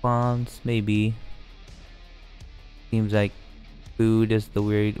 Coupons, maybe. Seems like food is the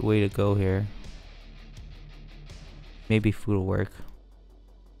weird way to go here. Maybe food will work.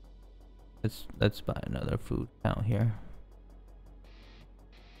 Let's buy another food count here.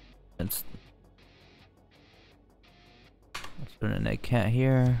 Let's put an egg cat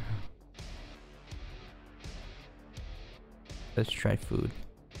here. Let's try food.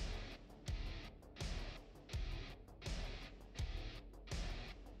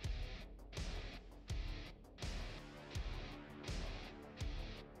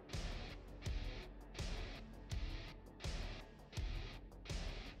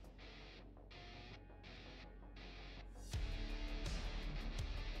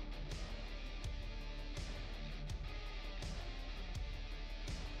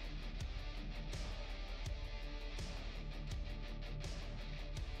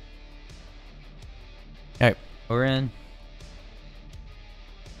 Alright, we're in.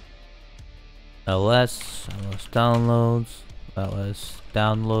 LS downloads.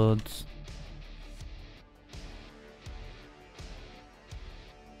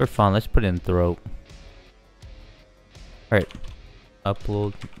 For fun, let's put in throat. Alright.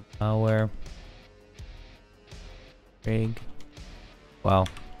 Upload malware. Craig. Wow.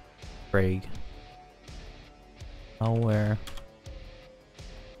 Craig. Malware.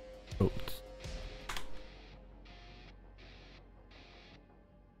 Throat.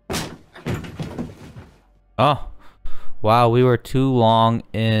 Oh, wow, we were too long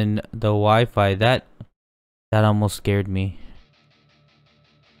in the Wi-Fi. That almost scared me.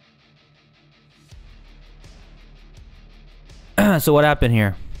 So what happened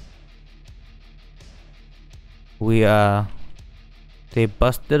here? They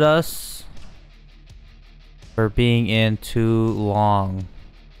busted us for being in too long.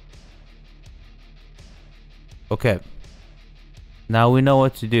 Okay. Now we know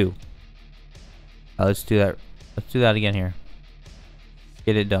what to do. Let's do that. Let's do that again here.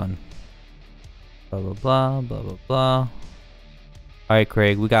 Get it done. Blah blah blah blah blah blah. All right,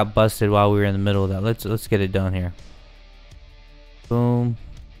 Craig. We got busted while we were in the middle of that. Let's get it done here. Boom.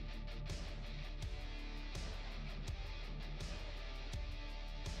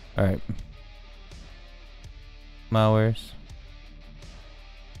 All right. Malwares.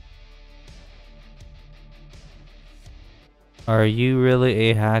 Are you really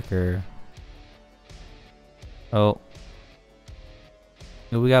a hacker? Oh,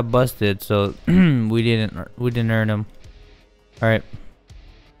 we got busted, so we didn't earn them. All right.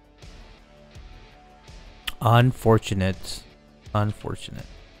 Unfortunate. All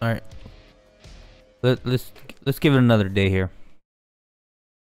right. Let's give it another day here.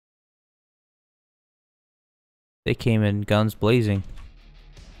 They came in guns blazing.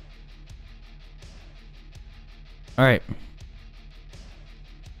 All right,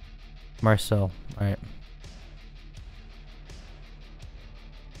 Marcel. All right.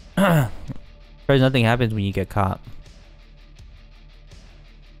 Nothing happens when you get caught.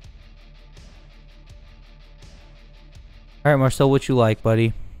 All right, Marcel, what you like,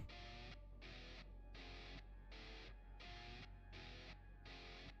 buddy?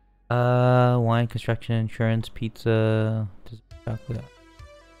 Wine, construction, insurance, pizza, chocolate.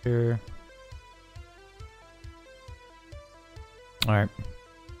 Sure. All right.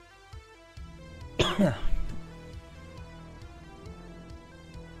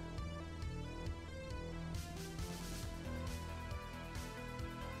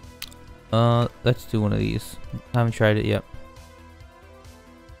 Let's do one of these. I haven't tried it yet.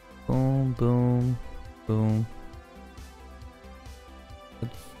 Boom, boom, boom.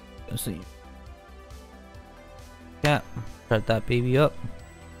 Let's see. Yeah, start that baby up.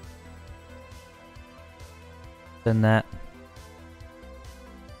 Then that.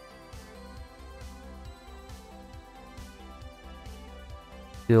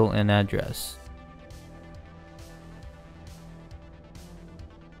 Fill an address.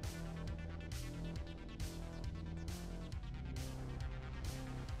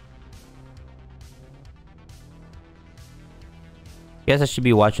 Guess I should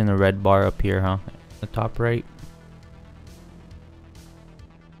be watching the red bar up here, huh? The top right.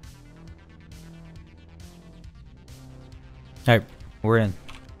 Alright, we're in.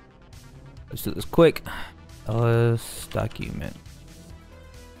 Let's do this quick. LS document.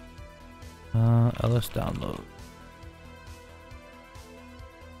 LS download.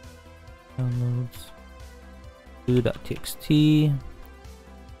 Downloads. 2.txt.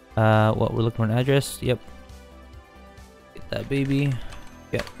 What we're looking for an address. Yep. Get that baby.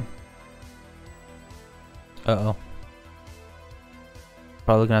 Yep. Uh-oh.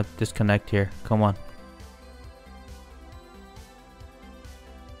 Probably gonna have to disconnect here. Come on.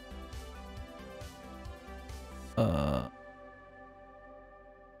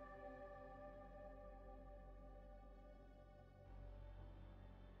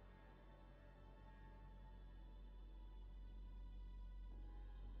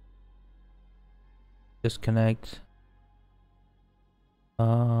 Disconnect.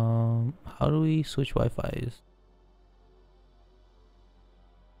 How do we switch Wi-Fi's?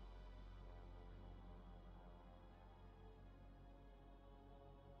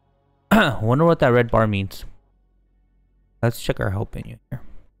 Wonder what that red bar means. Let's check our help menu here.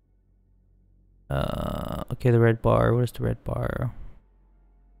 Okay, the red bar. What is the red bar?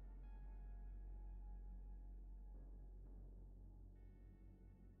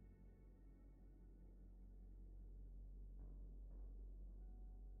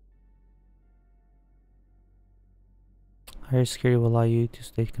 Higher security will allow you to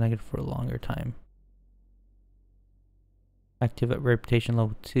stay connected for a longer time. Active at reputation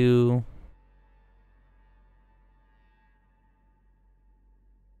level 2.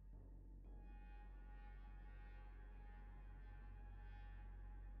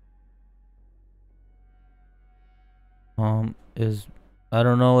 I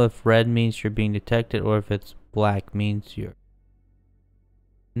don't know if red means you're being detected or if it's black means you're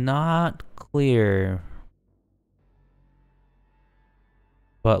not clear.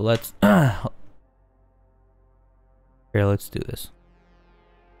 But let's here, let's do this.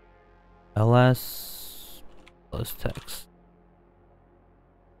 LS text.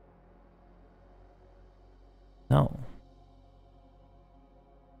 No.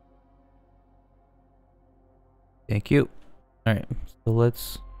 Thank you. Alright, so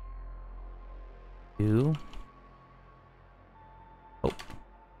let's do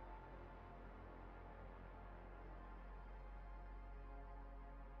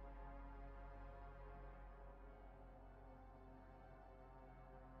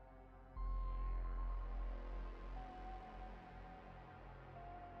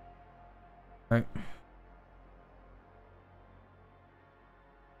Alright.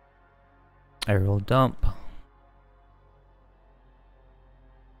 Aerial dump.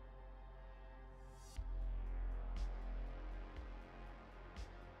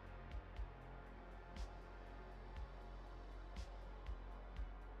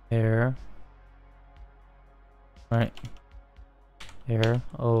 Air. Right. Air.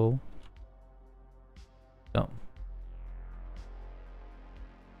 Oh. Dump.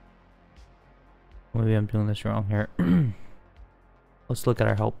 Maybe I'm doing this wrong here. Let's look at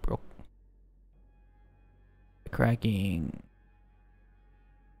our help real quick. Cracking.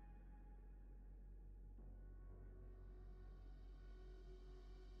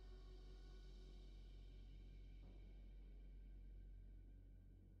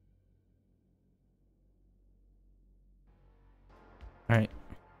 Alright.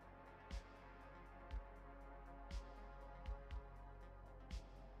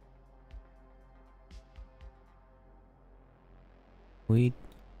 We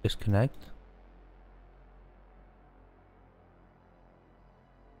disconnect.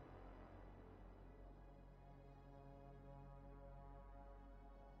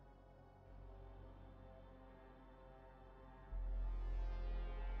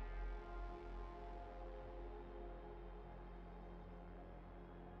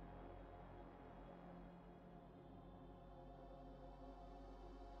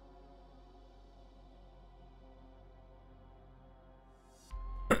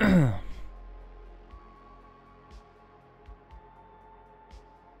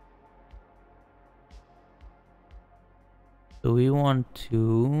 So we want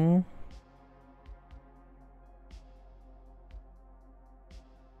to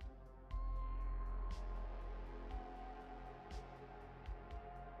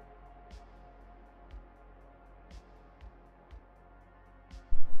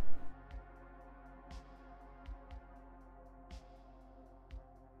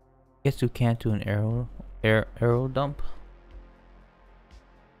guess we can't do an arrow dump.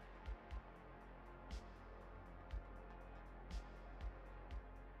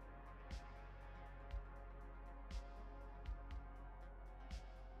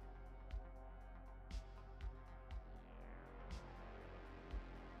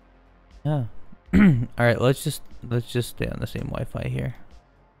 Yeah. All right, let's just stay on the same Wi-Fi here.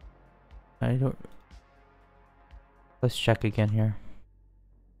 I don't. Let's check again here.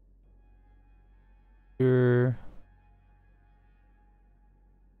 Sure.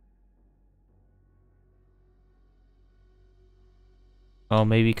 Oh,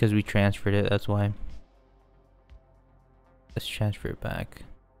 maybe because we transferred it. That's why. Let's transfer it back.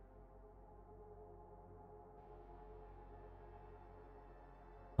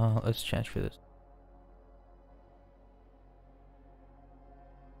 Let's transfer this.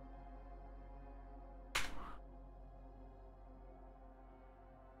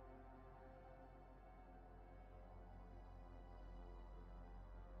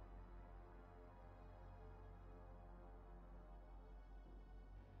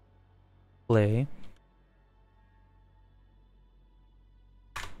 Play.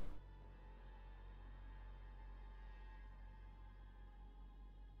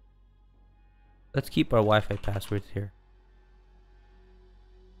 Let's keep our Wi-Fi passwords here.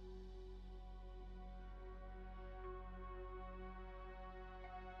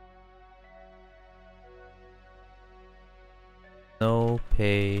 No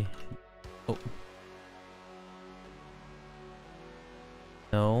pay. Oh.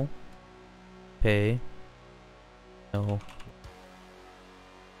 No pay. No.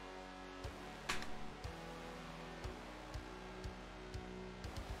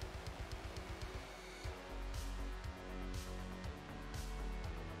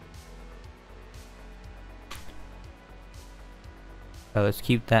 Let's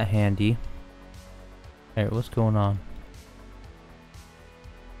keep that handy. Alright, what's going on?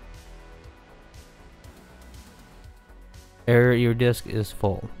 Error, your disk is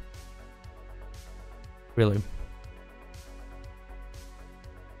full. Really?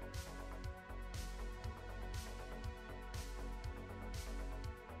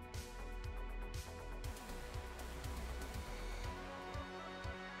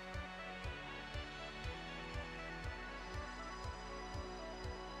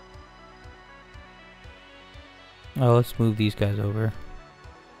 Oh, let's move these guys over.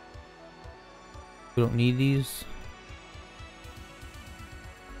 We don't need these.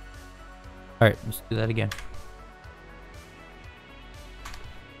 Alright, let's do that again.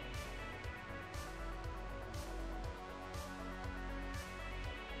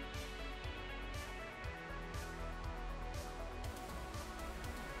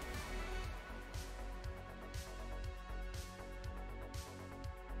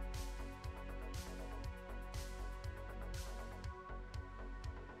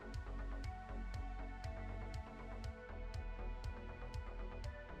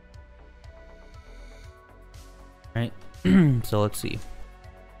 Right, so let's see.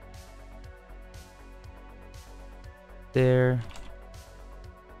 There.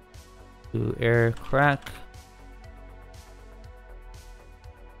 Do air crack.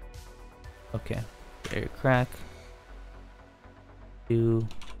 Okay. Air crack. Do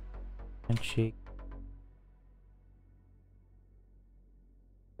handshake.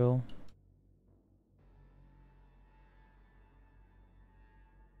 Go.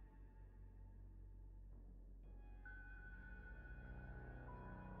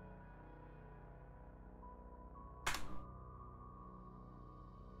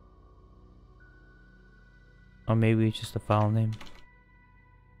 Or maybe it's just a file name.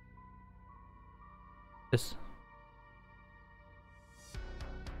 This.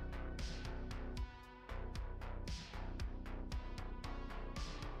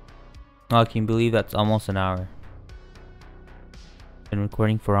 Oh, can you believe that's almost an hour? Been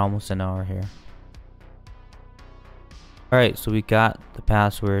recording for almost an hour here. Alright, so we got the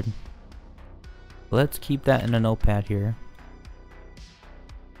password. Let's keep that in a notepad here.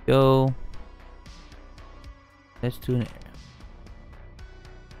 Go. Let's do an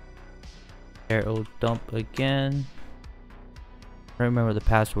arrow dump again. I don't remember the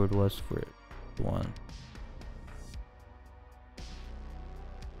password was for it. One.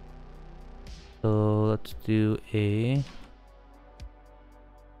 So let's do a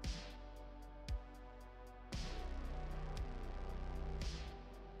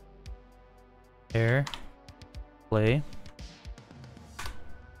air play.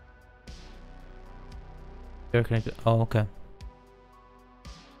 They're connected. Oh, okay.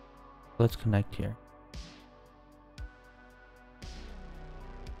 Let's connect here. I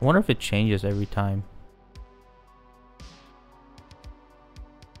wonder if it changes every time.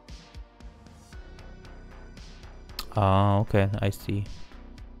 Oh, okay, I see.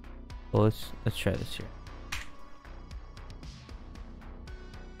 Well, let's try this here.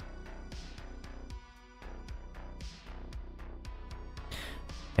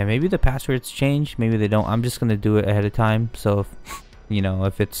 Yeah, maybe the passwords change, maybe they don't. I'm just gonna do it ahead of time, so if, you know,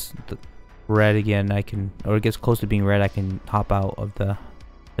 if it's red again, I can, or it gets close to being red, I can hop out of the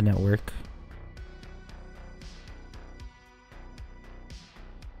network.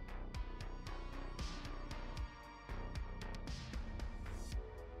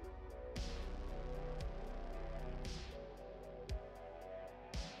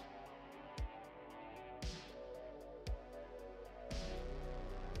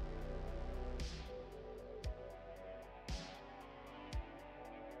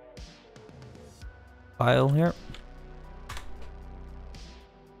 File here.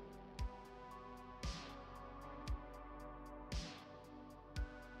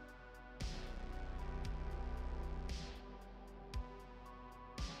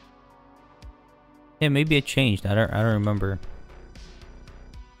 Yeah, maybe it changed. I don't remember.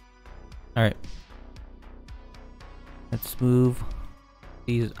 All right. Let's move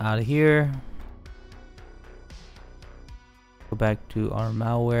these out of here. Go back to our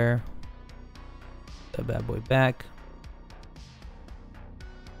malware. That bad boy back.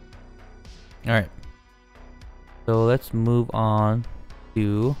 All right. So let's move on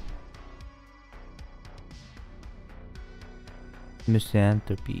to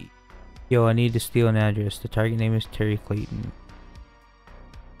misanthropy. Yo, I need to steal an address. The target name is Terry Clayton.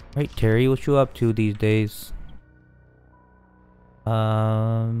 Right, Terry, what you up to these days?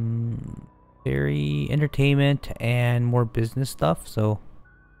 Very entertainment and more business stuff. So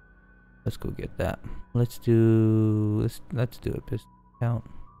let's go get that. Let's do a business account.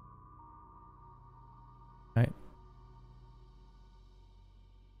 All right.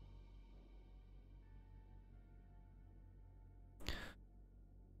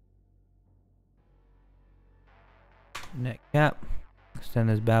 Net cap. Extend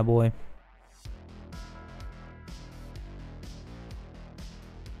this bad boy.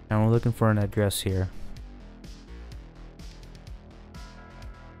 And we're looking for an address here.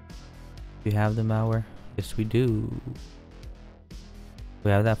 Do we have the malware? Yes, we do.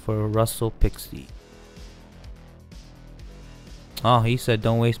 We have that for Russell Pixie. Oh, he said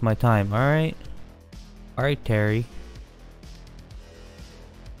don't waste my time. Alright. Alright, Terry.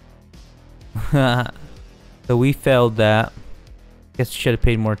 So we failed that. Guess should have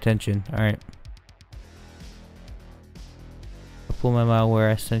paid more attention. Alright. I'll pull my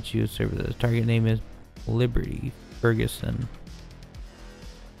malware. I sent you a server. The target name is Liberty Ferguson.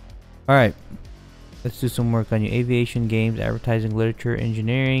 Alright. Let's do some work on your aviation, games, advertising, literature,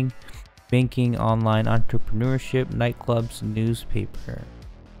 engineering, banking, online entrepreneurship, nightclubs, newspaper.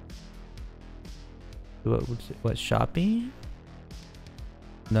 What shopping?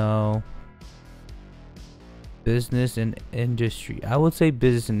 No. Business and industry. I would say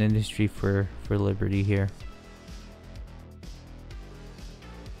business and industry for Liberty here.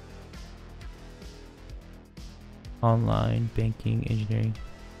 Online, banking, engineering.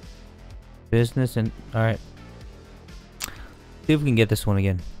 Business and... Alright. See if we can get this one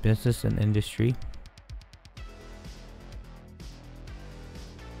again. Business and industry.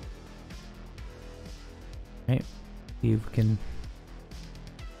 Alright. See if we can...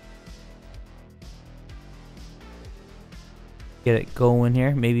 get it going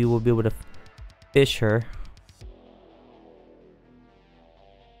here. Maybe we'll be able to fish her.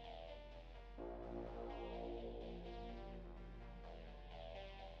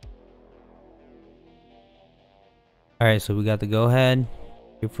 Alright, so we got the go ahead.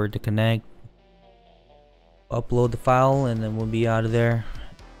 Wait for it to connect. Upload the file and then we'll be out of there.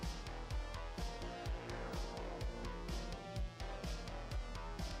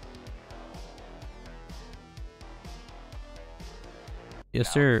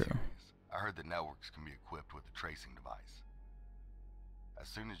 Yes, sir. I heard that networks can be equipped with a tracing device. As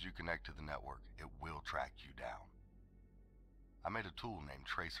soon as you connect to the network, it will track you down. I made a tool named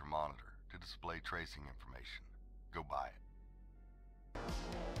Tracer Monitor to display tracing information. Go buy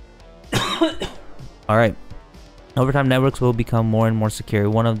it. Alright. Over time, networks will become more and more secure.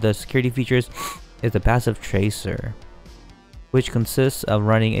 One of the security features is the passive tracer, which consists of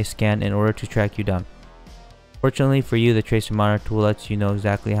running a scan in order to track you down. Fortunately for you, the Tracer Monitor tool lets you know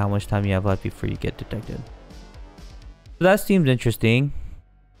exactly how much time you have left before you get detected. So that seems interesting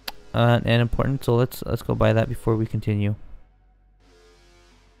and important. So let's go buy that before we continue.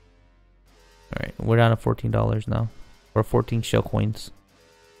 All right, we're down to $14 now, or 14 shell coins.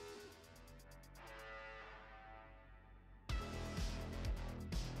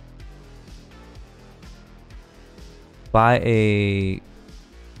 Buy a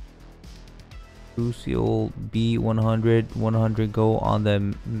Crucial B100 Go on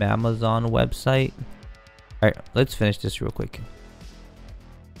the Amazon website. Alright, let's finish this real quick.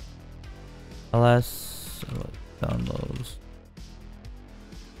 LS downloads.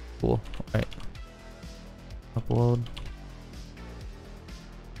 Cool. Alright. Upload.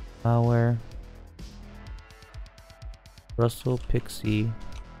 Malware. Russell Pixie.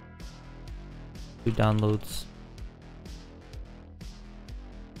 2 downloads.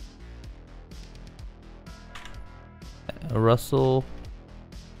 Russell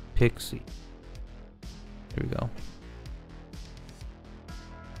Pixie. There we go.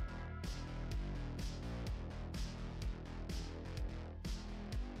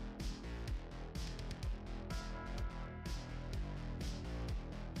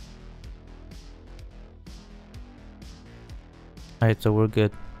 Alright, so we're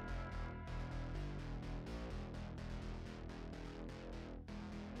good.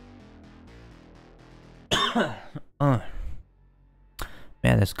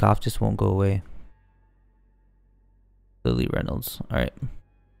 Man, this cough just won't go away. Lily Reynolds. Alright.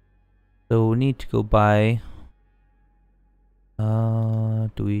 So we need to go buy. Do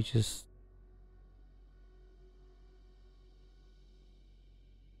we just.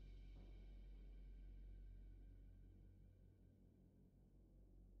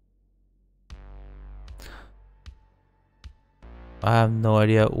 I have no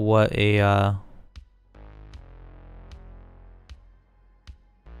idea what a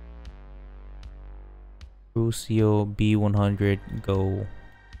Crucial B100 Go.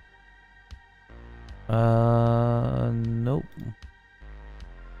 Nope.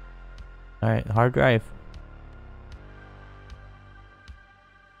 Alright, hard drive.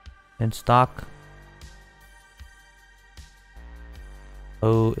 In stock.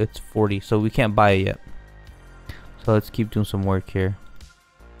 Oh, it's 40, so we can't buy it yet. So let's keep doing some work here.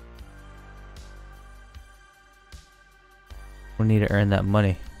 We need to earn that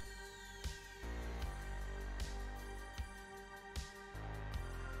money.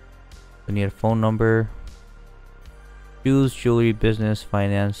 We need a phone number. Shoes, jewelry, business,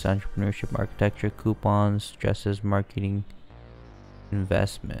 finance, entrepreneurship, architecture, coupons, dresses, marketing,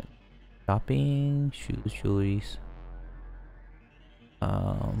 investment, shopping, shoes, jewelries,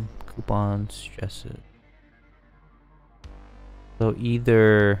 coupons, dresses. So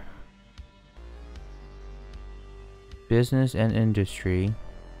either business and industry,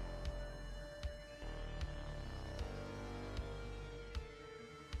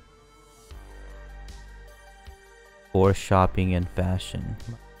 or shopping and fashion.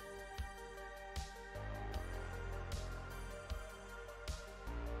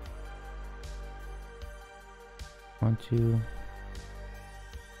 One, two.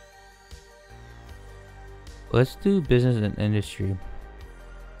 Let's do business and industry.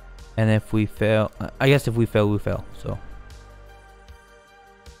 And if we fail, I guess if we fail, we fail. So.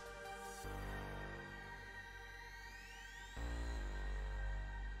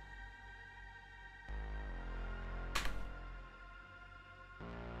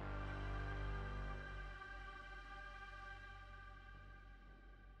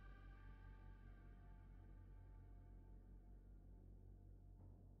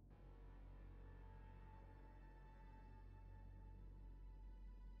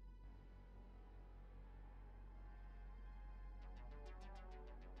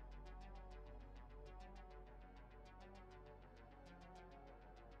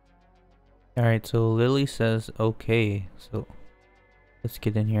 Alright, so Lily says okay, so let's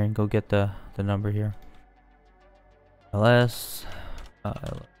get in here and go get the number here. LS.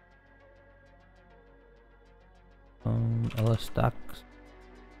 LS stocks.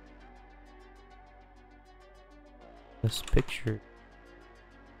 This picture.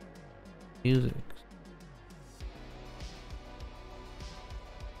 Music.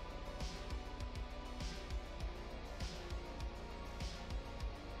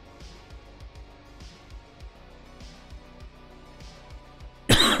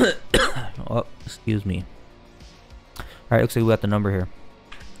 Oh, excuse me. Alright, looks like we got the number here.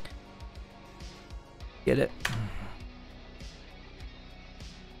 Get it?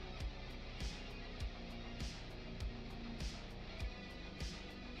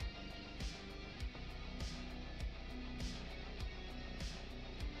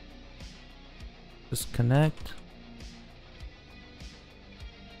 Disconnect.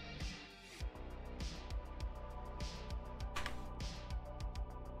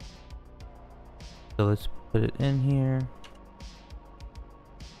 So let's put it in here.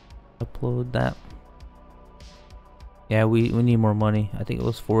 Upload that. Yeah, we need more money. I think it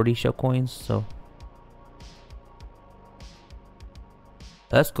was 40 shell coins, so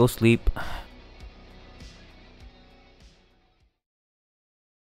let's go sleep.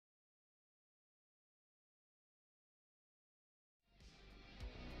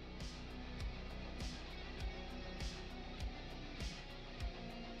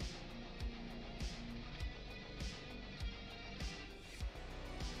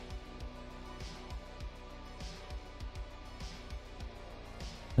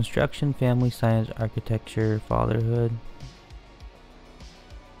 Construction, family, science, architecture, fatherhood.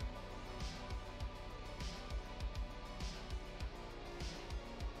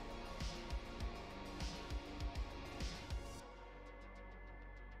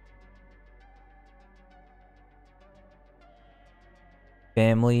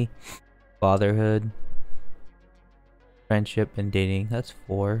 Family, fatherhood, friendship, and dating. That's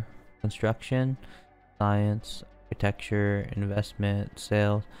 4. Construction, science, architecture, investment,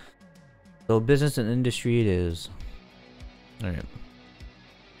 sales. So business and industry it is. Alright.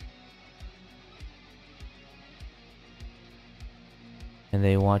 And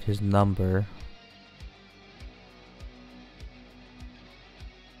they want his number.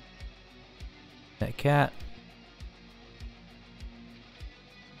 That cat.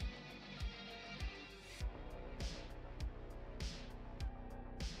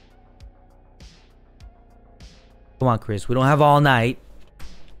 Come on, Chris. We don't have all night.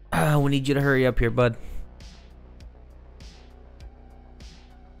 We need you to hurry up here, bud.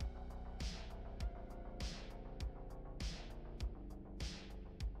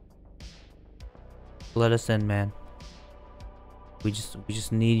 Let us in, man. We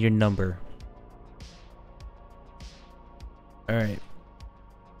just need your number. All right.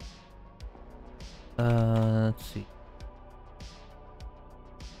 Let's see.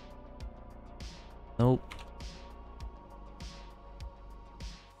 Nope.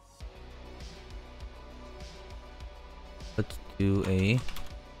 Let's do a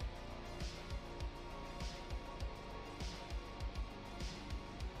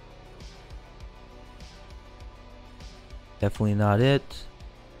definitely not it.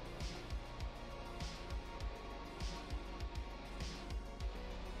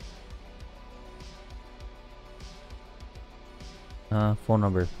 Phone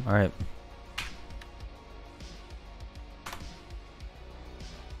number. All right.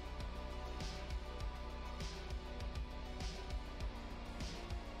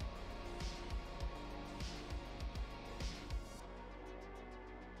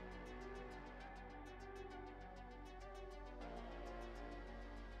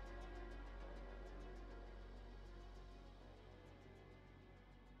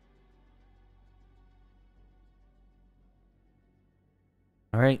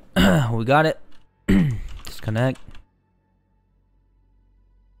 All right, we got it. Disconnect.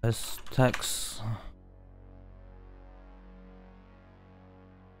 Let's text.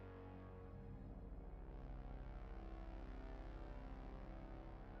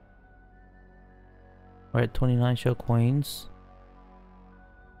 We're at 29 show coins.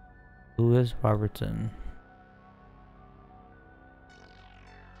 Lewis Robertson.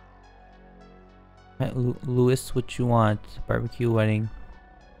 Alright, Lewis, what you want? Barbecue wedding.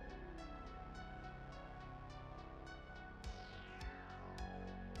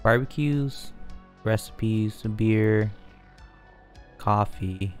 Barbecues, recipes, beer,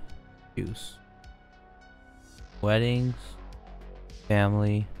 coffee, juice. Weddings,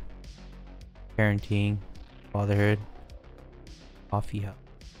 family, parenting, fatherhood, coffee house.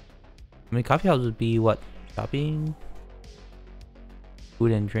 I mean, coffee house would be what? Shopping,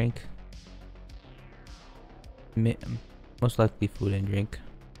 food and drink. Most likely food and drink.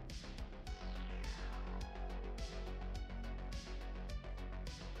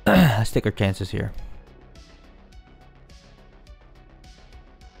 Let's take our chances here.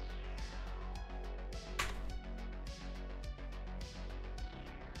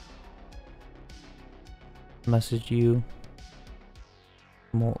 Message you.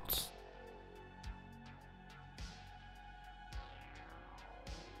 Molts.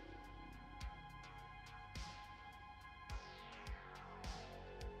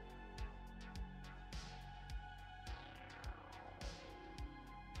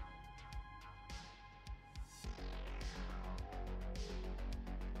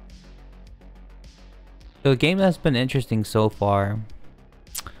 So the game has been interesting so far.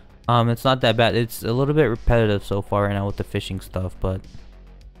 It's not that bad. It's a little bit repetitive so far right now with the fishing stuff, but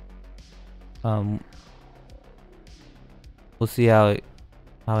we'll see how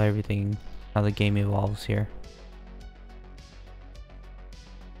the game evolves here.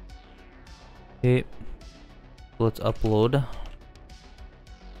 Okay, let's upload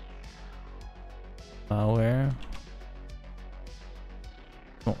malware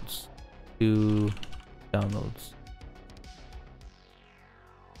notes to downloads.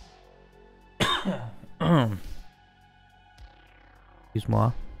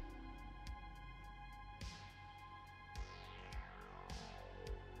 Excuse-moi.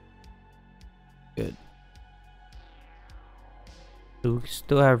 Good. So we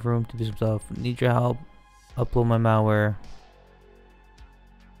still have room to do some stuff. Need your help. Upload my malware.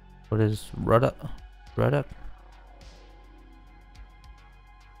 What is Ruddock? Ruddock?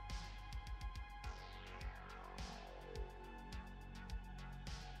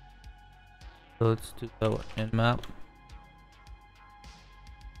 So let's do the nmap.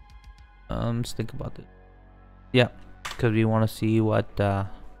 Let's think about it. Yeah, because we want to see what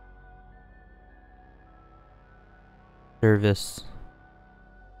service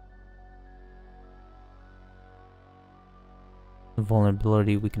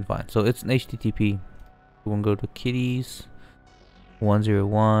vulnerability we can find. So it's an HTTP. We're gonna go to kitties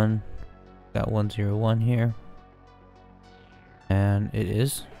 101. Got 101 here, and it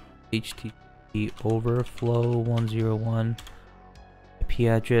is HTTP overflow 101 IP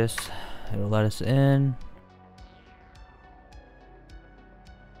address. It'll let us in.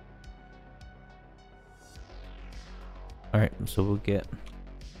 Alright, so we'll get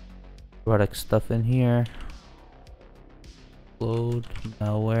product stuff in here. Load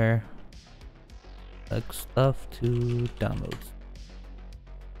malware product stuff to downloads.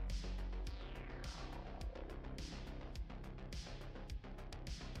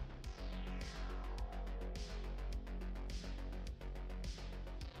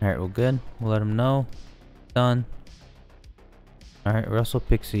 Alright, we're good. We'll let them know. Done. Alright, Russell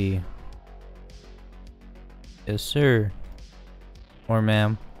Pixie. Yes, sir. Or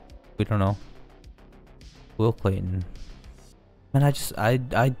ma'am. We don't know. Will Clayton. Man,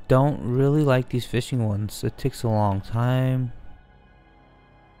 I don't really like these fishing ones. It takes a long time.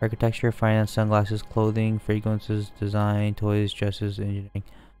 Architecture, finance, sunglasses, clothing, fragrances, design, toys, dresses, engineering.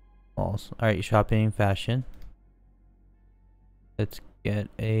 Malls. Alright, shopping, fashion. Let's get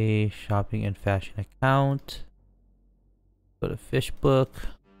a shopping and fashion account. Go to fish book.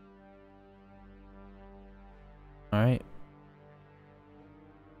 Alright.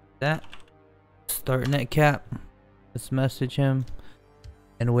 That. Start netcap. Let's message him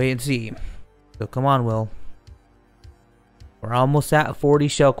and wait and see. So come on, Will. We're almost at 40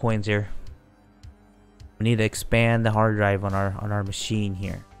 shell coins here. We need to expand the hard drive on our machine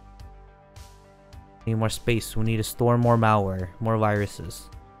here. Need more space. We need to store more malware, more viruses,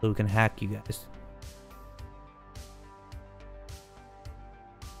 so we can hack you guys.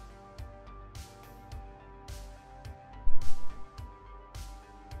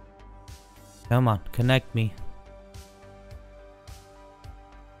 Come on, connect me.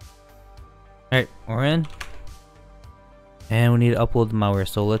 Alright, we're in. And we need to upload the malware.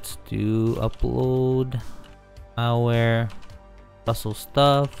 So let's do upload malware, Russell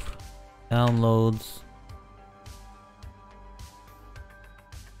stuff, downloads.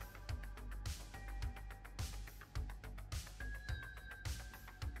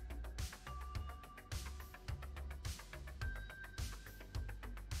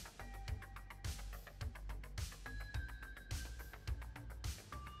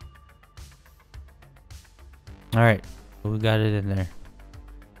 Alright, we got it in there.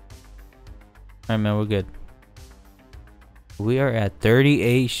 Alright, man, we're good. We are at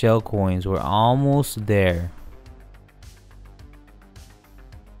 38 shell coins. We're almost there.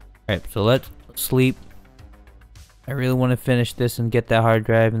 Alright, so let's sleep. I really want to finish this and get that hard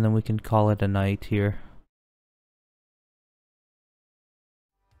drive, and then we can call it a night here.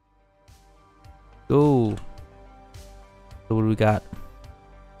 go. So what do we got?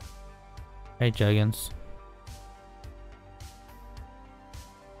 Hey, Juggins.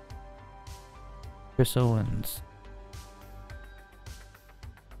 Chris Owens.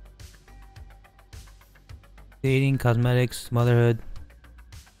 Dating, cosmetics, motherhood.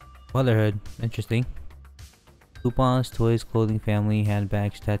 Motherhood, interesting. Coupons, toys, clothing, family,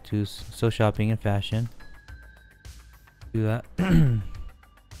 handbags, tattoos, so shopping and fashion. Do that.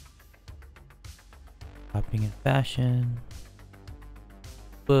 Shopping and fashion.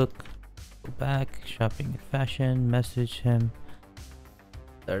 Book. Go back. Shopping and fashion. Message him.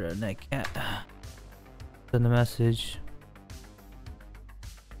 Start a net cat. Send the message.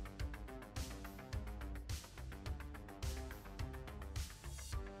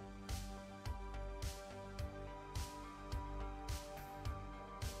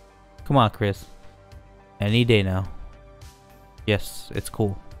 Come on, Chris. Any day now. Yes, it's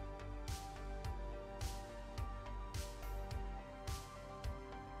cool.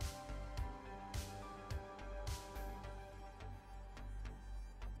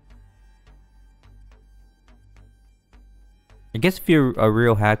 I guess if you're a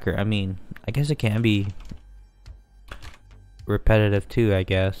real hacker, I mean, I guess it can be repetitive too, I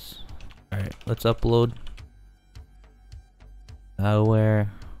guess. Alright, let's upload. Malware.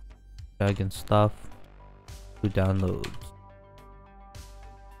 And stuff to download.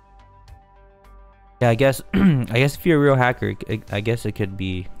 Yeah, I guess I guess if you're a real hacker, I guess it could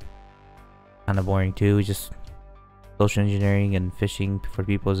be kind of boring too. Just social engineering and phishing for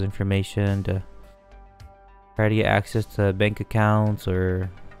people's information to try to get access to bank accounts or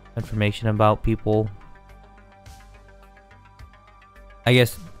information about people. I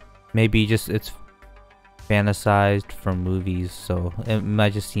guess maybe just it's fantasized from movies, so it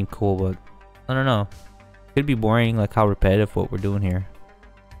might just seem cool, but I don't know. It could be boring, like how repetitive what we're doing here.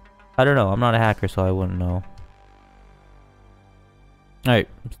 I don't know. I'm not a hacker, so I wouldn't know. Alright,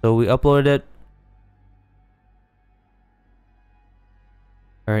 so we uploaded it.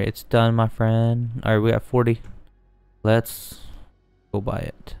 Alright, it's done, my friend. Alright, we got 40. Let's go buy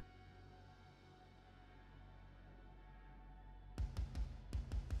it.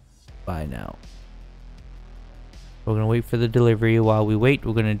 Buy now. We're gonna wait for the delivery. While we wait,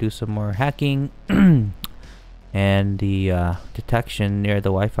 we're gonna do some more hacking. And the detection near the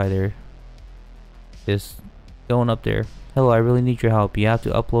Wi-Fi there is going up there. Hello, I really need your help. You have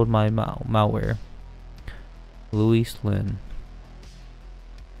to upload my malware. Louis Lin.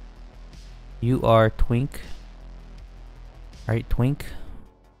 You are Twink. Alright, Twink.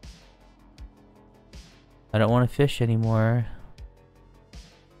 I don't want to fish anymore.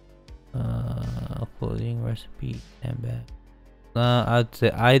 Uploading recipe and bag.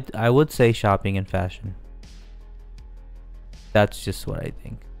 I would say shopping and fashion. That's just what I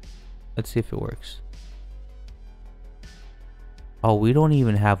think. Let's see if it works. Oh, we don't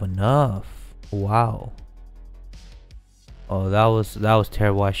even have enough. Wow. Oh, that was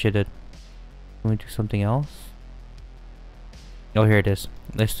terrible. I should have. Can we do something else? Oh, here it is.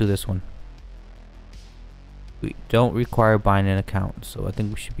 Let's do this one. We don't require buying an account, so I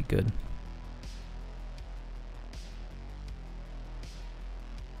think we should be good.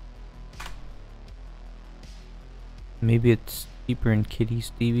 Maybe it's cheaper in Kitty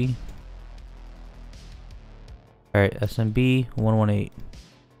Stevie. Alright, SMB 118.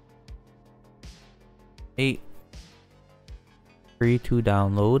 8. Free to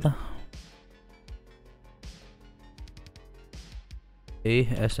download. A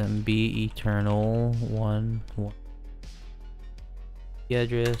SMB Eternal 1. The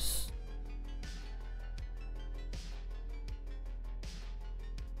address.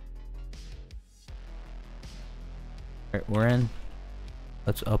 Alright, we're in.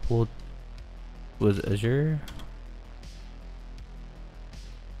 Let's upload. Was Azure?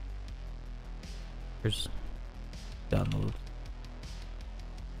 Here's download.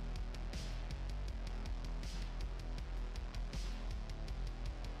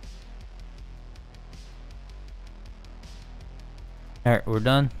 Alright, we're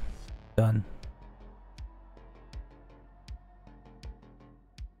done. Done.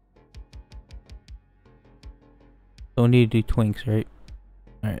 Don't need to do twinks, right?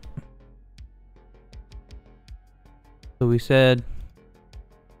 Alright. So we said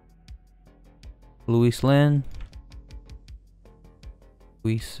Louis Lin.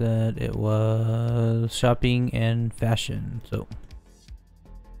 We said it was shopping and fashion. So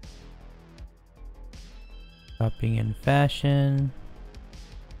shopping and fashion.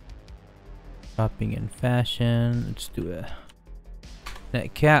 Shopping and fashion. Let's do a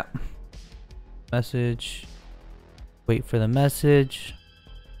net cap. Message. Wait for the message.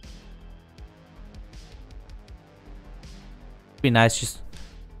 Be nice just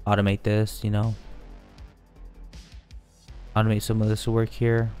automate this, you know. Automate some of this work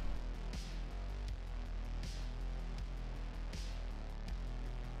here.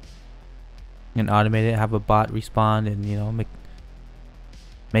 And automate it, have a bot respond, and you know,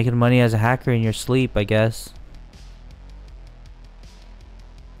 making money as a hacker in your sleep, I guess.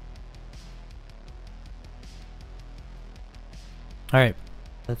 Alright,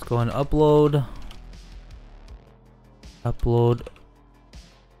 let's go and upload.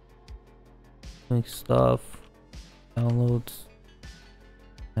 Link stuff. Downloads.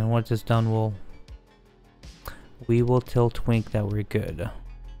 And once it's done, we will tell Twink that we're good.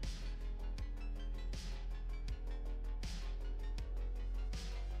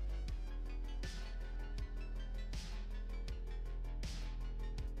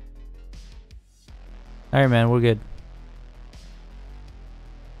 Alright, man, we're good.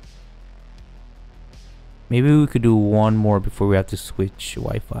 Maybe we could do one more before we have to switch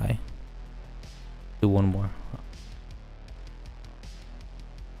Wi-Fi. Do one more.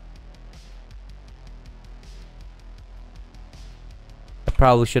 I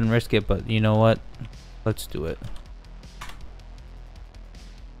probably shouldn't risk it, but you know what? Let's do it.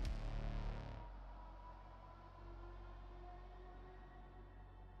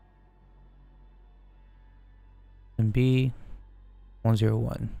 MB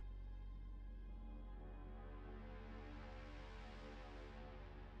 101.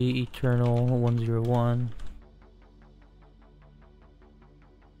 The Eternal 101.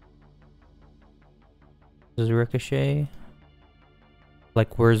 This is Ricochet.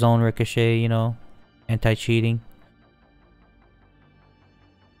 Like Warzone Ricochet, you know, anti-cheating.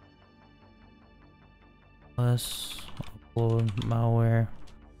 Plus upload malware.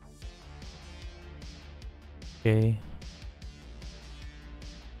 Okay.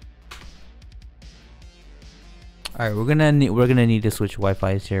 Alright, we're gonna need to switch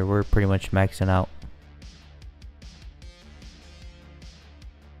Wi-Fi's here. We're pretty much maxing out.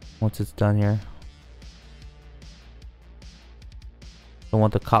 Once it's done here. Don't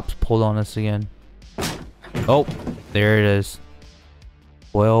want the cops pulled on us again. Oh, there it is.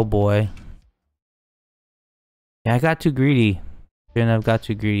 Boy, oh boy. Yeah, I got too greedy. Shouldn't have got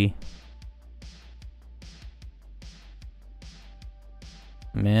too greedy.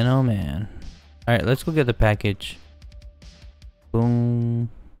 Man, oh man. Alright, let's go get the package. Boom.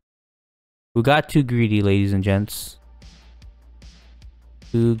 We got too greedy, ladies and gents.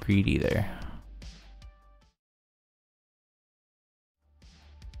 Too greedy there.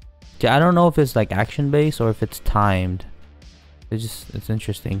 I don't know if it's like action based or if it's timed. It's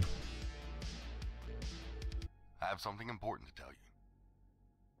interesting. I have something important to tell you.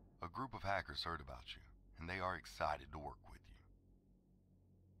 A group of hackers heard about you, and they are excited to work with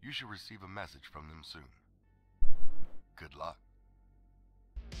you. You should receive a message from them soon. Good luck.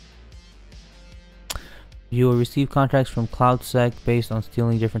 You will receive contracts from CloudSec based on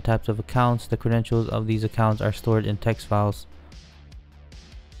stealing different types of accounts. The credentials of these accounts are stored in text files.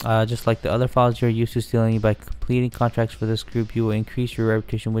 Just like the other files you're used to stealing, by completing contracts for this group, you will increase your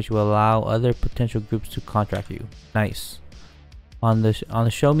reputation, which will allow other potential groups to contract you. Nice. On the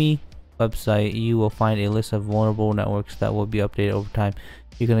Show Me website, you will find a list of vulnerable networks that will be updated over time.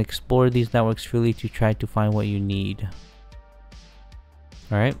 You can explore these networks freely to try to find what you need.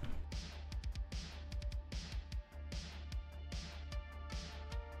 Alright.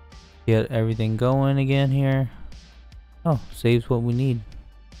 Get everything going again here. Oh, saves what we need.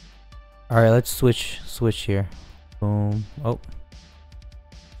 Alright, let's switch here. Boom. Oh.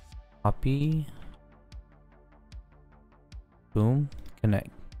 Copy. Boom. Connect.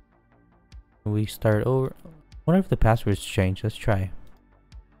 We start over. I wonder if the passwords change. Let's try.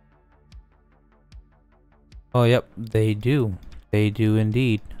 Oh, yep. They do. They do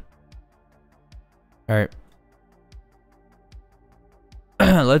indeed. Alright.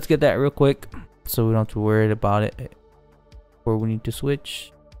 Let's get that real quick so we don't have to worry about it. Or we need to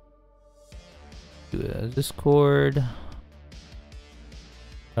switch. Do it as Discord.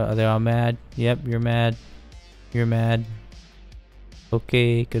 They're all mad. Yep, you're mad. You're mad.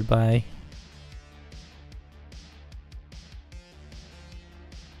 Okay, goodbye.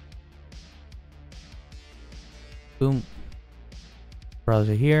 Boom.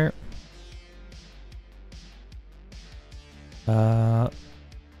 Browser here.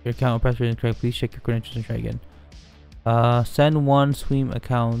 Your account password is incorrect. Please check your credentials and try again. Send one Sweem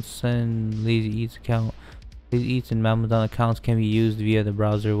account. Send Lazy Eats account. Lazy Eats and Mammodan accounts can be used via the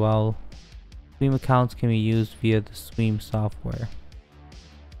browser, while Sweem accounts can be used via the Sweem software.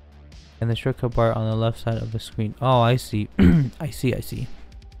 And the shortcut bar on the left side of the screen. Oh, I see. I see.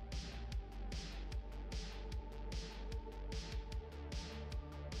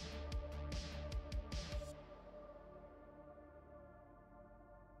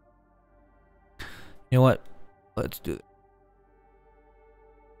 You know what? Let's do it.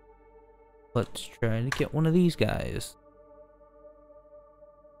 Let's try to get one of these guys.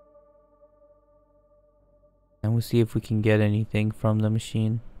 And we'll see if we can get anything from the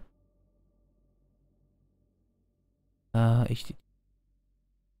machine. HTTP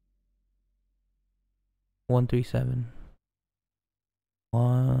 137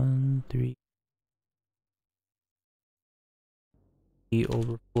 13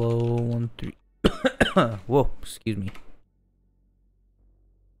 overflow 13. Whoa, excuse me.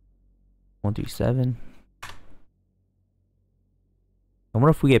 137. I wonder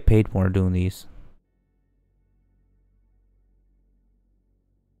if we get paid more doing these.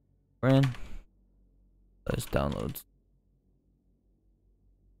 We're in. Let's download.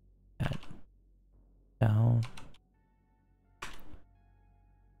 Add down.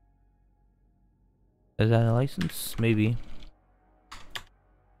 Is that a license? Maybe.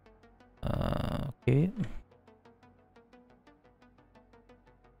 Okay.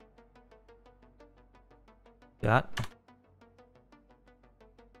 Got.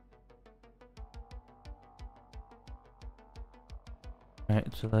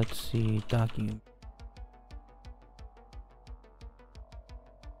 Alright, so let's see. Document.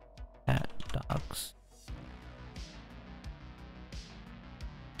 At docs.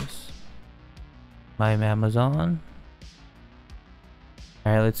 Yes. My Amazon.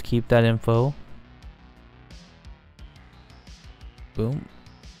 Alright, let's keep that info. Boom.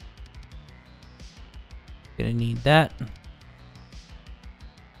 Gonna need that.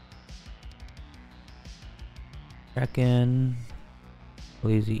 Kraken.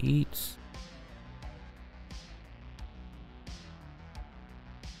 Lazy Eats.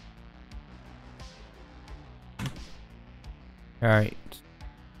 Alright.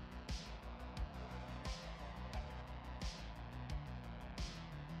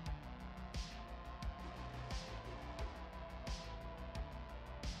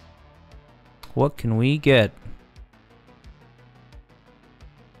 What can we get?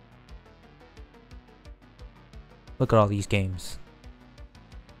 Look at all these games.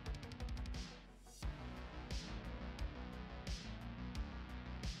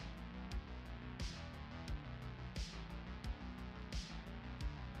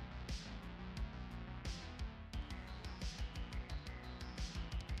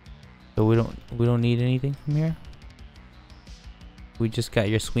 So we don't need anything from here. We just got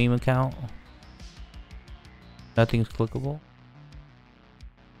your Sweem account. Nothing's clickable.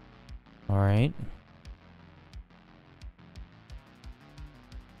 All right.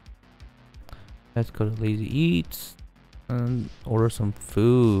 Let's go to Lazy Eats and order some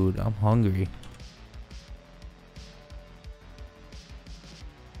food. I'm hungry.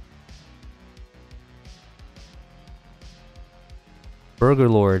 Burger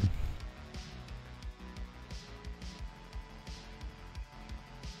Lord.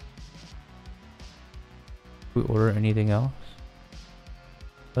 We order anything else?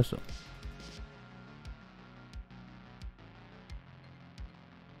 Let's.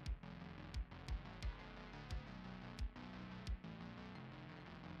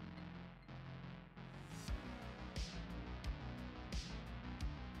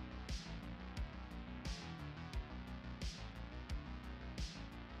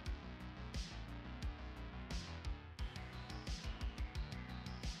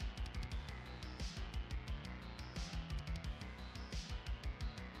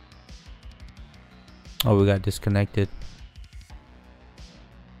 Oh, we got disconnected.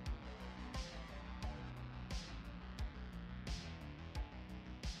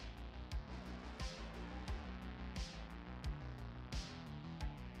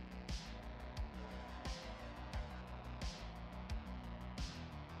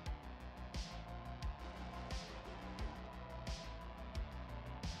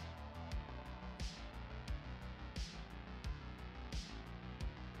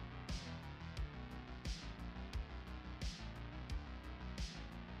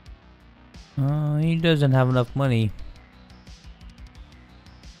 He doesn't have enough money.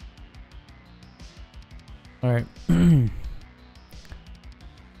 All right. All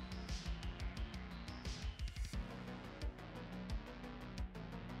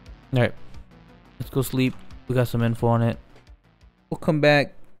right. Let's go sleep. We got some info on it. We'll come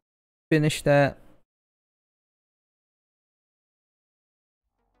back, finish that.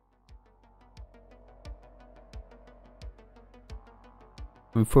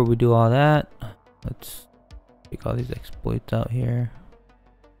 Before we do all that, let's take all these exploits out here.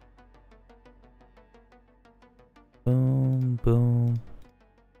 Boom, boom.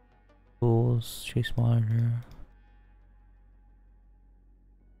 Tools, trace monitor.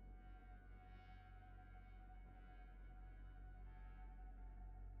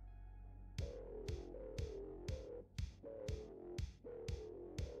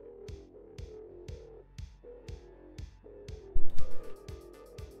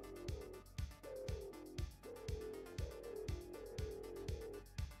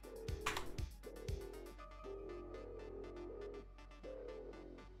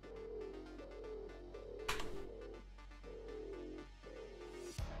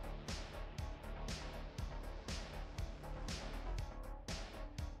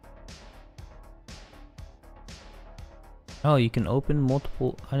 Oh, you can open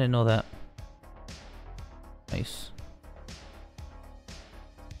multiple. I didn't know that. Nice.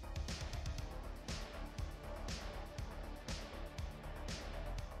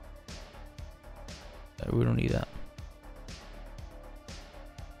 We don't need that.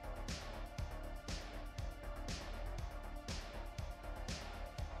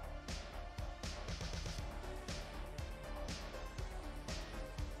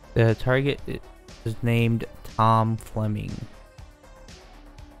 The target is named Tom Fleming.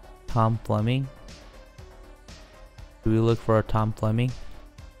 Tom Fleming? Do we look for a Tom Fleming?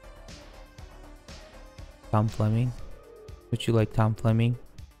 Tom Fleming? Would you like Tom Fleming?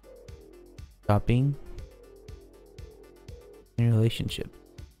 Shopping? In relationship.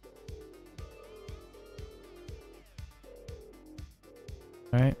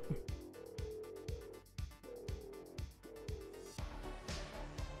 Alright.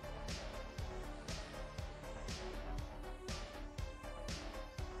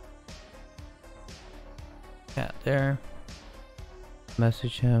 Cat there.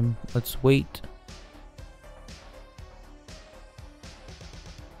 Message him. Let's wait.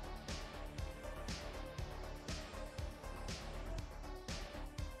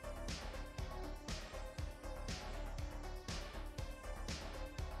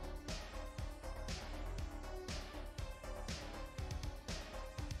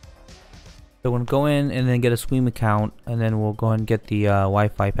 So we're gonna go in and then get a Sweem account, and then we'll go and get the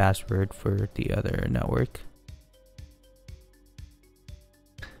Wi-Fi password for the other network.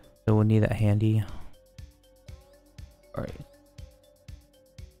 So we'll need that handy. All right.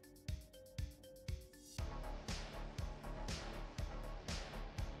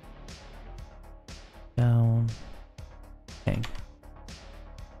 Down. Hang.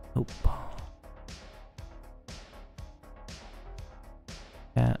 Nope.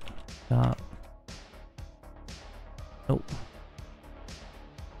 Cat. Stop. Nope.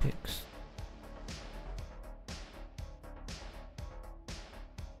 Picks.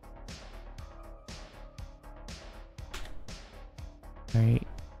 Alright.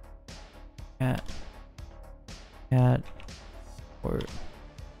 Cat. Cat. Or.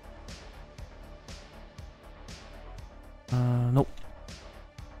 Nope.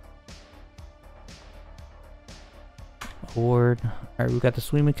 Board. Alright, we got the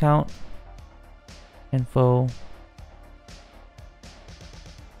Sweem account. Info.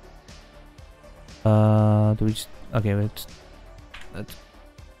 Do we just okay, let's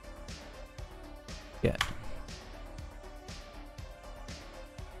yeah.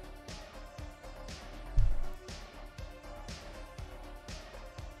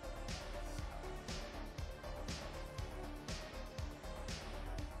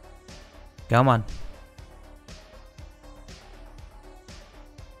 Come on.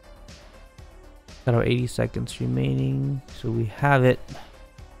 Got our 80 seconds remaining, so we have it.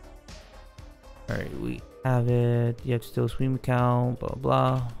 Alright, we have it. You have still Sweem account, blah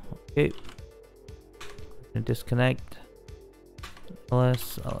blah. Okay. Gonna disconnect.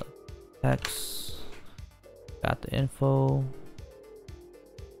 LS X. Got the info.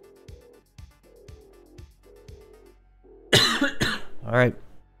 Alright.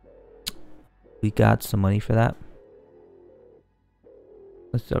 We got some money for that.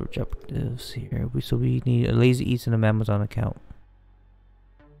 Let's do objectives here. So we need a Lazy Eats and an Amazon account.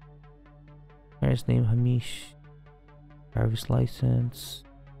 Parents name Hamish. Driver's license.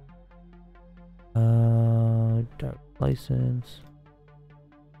 Driver's license.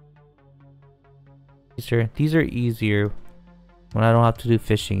 These are easier when I don't have to do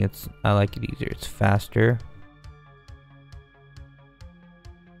fishing. I like it easier. It's faster.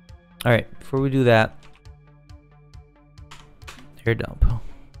 All right. Before we do that, air dump.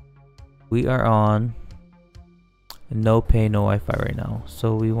 We are on no pay, no Wi-Fi right now,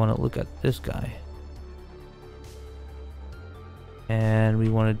 so we want to look at this guy, and we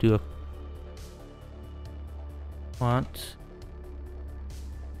want to do a font.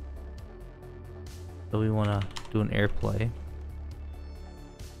 So we want to do an AirPlay.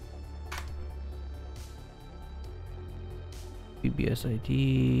 BBS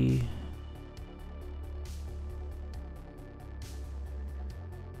ID.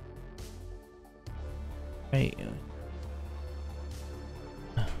 Right.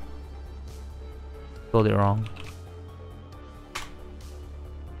 Spelled it wrong.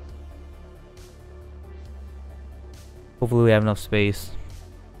 Hopefully we have enough space.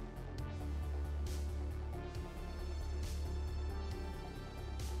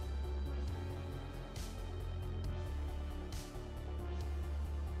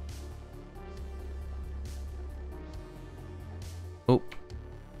 Oh, what's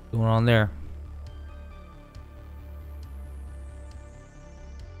going on there?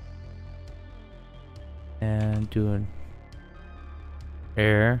 do an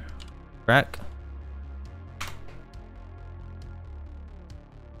air crack.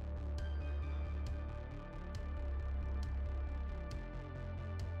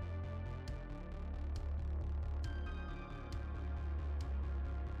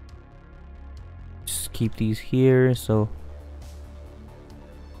 Just keep these here, so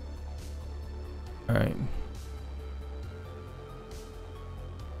alright.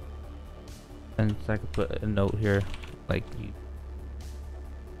 And so I could put a note here, like you.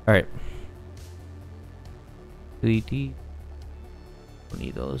 Alright. LED. Don't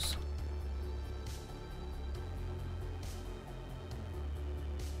need those.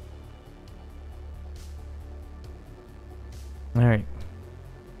 Alright.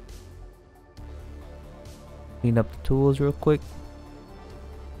 Clean up the tools real quick.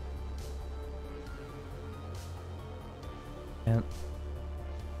 And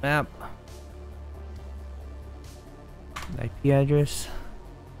map. IP address.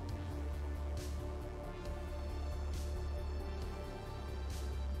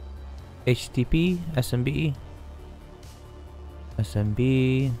 HTTP, SMB.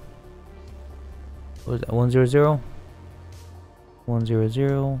 SMB. What was that? 100?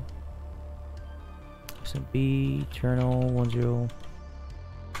 100. SMB, Eternal, 10.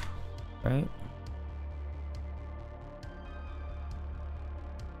 Right?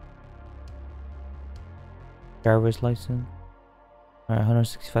 Driver's license. Alright,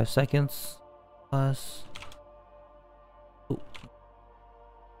 165 seconds. Plus. Ooh.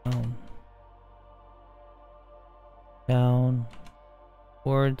 Down.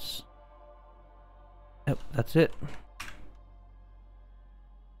 Boards. Yep, that's it.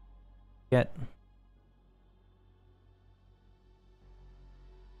 Get.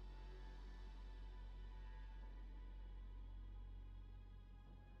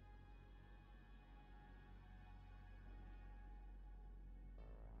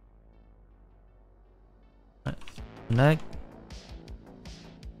 Connect.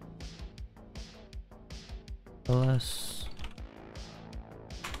 LS.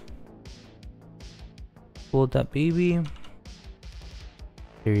 Pull that baby.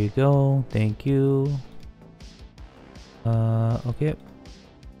 Here you go. Thank you. Okay.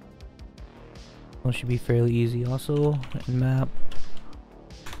 One should be fairly easy also. And map.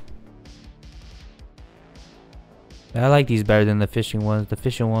 I like these better than the fishing ones. The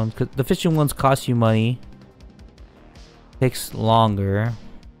fishing ones cost you money. Takes longer.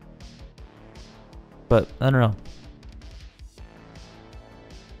 But I don't know.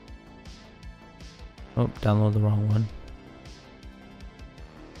 Oh, download the wrong one.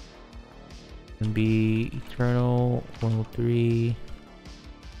 And be Eternal 103.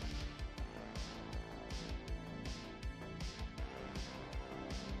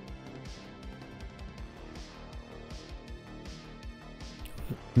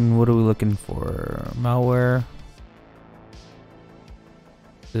 And what are we looking for? Malware.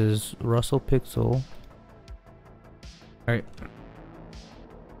 This is Russell Pixel. Alright.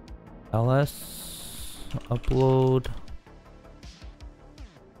 LS. Upload.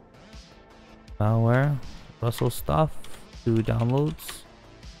 Malware. Russell stuff. Do downloads.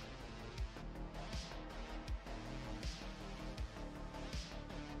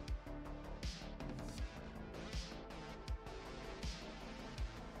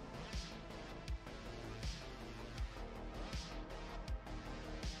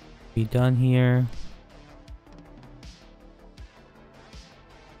 Be done here.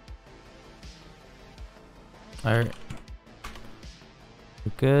 Alright.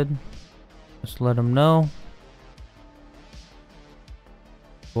 We're good. Just let them know.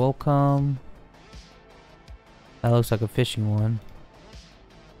 Welcome. That looks like a fishing one.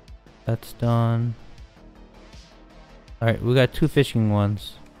 That's done. Alright, we got 2 fishing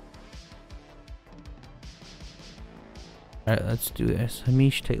ones. Alright, let's do this.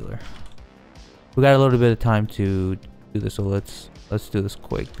 Hamish Taylor. We got a little bit of time to do this, so let's do this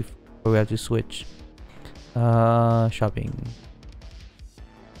quick before we have to switch. Shopping.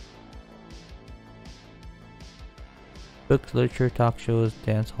 Books, literature, talk shows,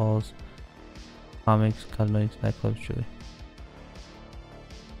 dance halls, comics, cosmetics, nightclubs, truly.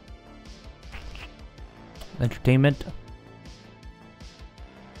 Entertainment.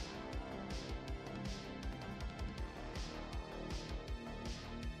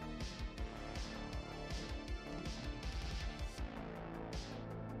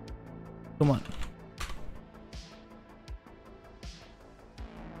 Come on.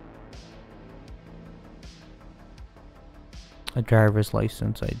 A driver's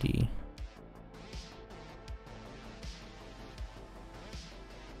license ID.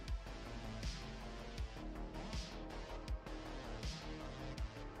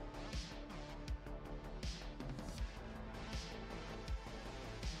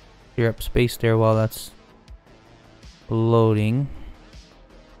 clear up space there while that's loading.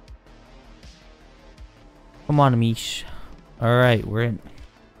 Come on, Mish. Alright, we're in.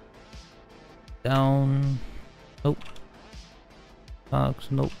 Down. Nope. Box.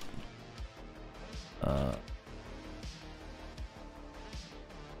 Nope.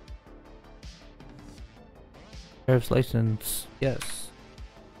 Sheriff's license. Yes.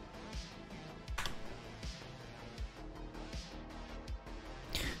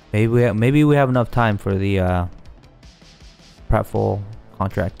 Maybe we have enough time for the pratfall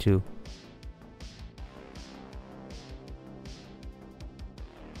contract too.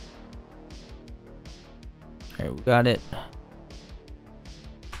 Alright, we got it.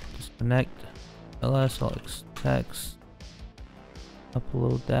 Disconnect. LS, Alex, text.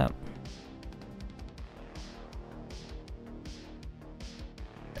 Upload that.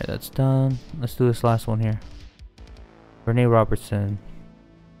 Alright, that's done. Let's do this last one here. Renee Robertson.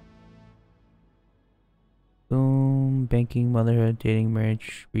 Boom. Banking, motherhood, dating,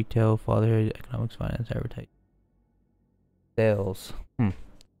 marriage, retail, fatherhood, economics, finance, advertising. Sales.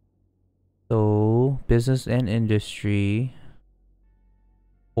 So, business and industry,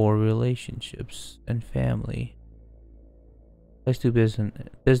 or relationships and family. Let's do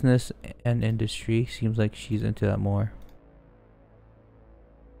business and industry. Seems like she's into that more.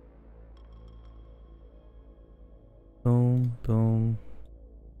 Boom, boom,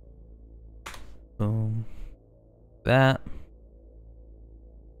 boom. That.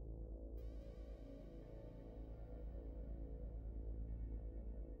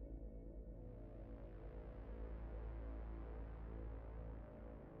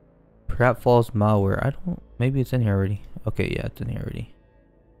 Pratfall's malware. I don't. Maybe it's in here already. Okay, yeah, it's in here already.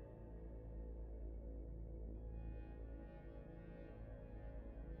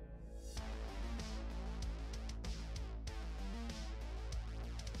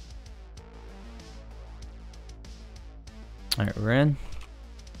 Alright, we're in.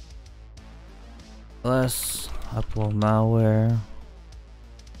 Let's upload malware.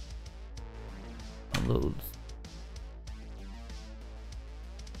 Upload.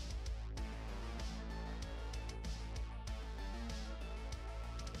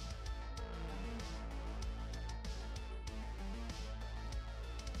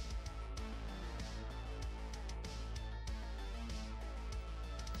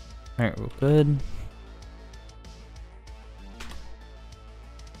 Alright, we're good.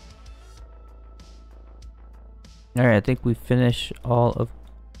 Alright, I think we finished all of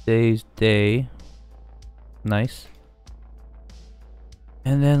today's day. Nice.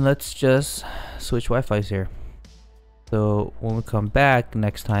 And then let's just switch Wi-Fi's here. So when we come back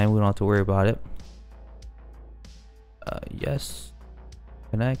next time, we don't have to worry about it. Yes.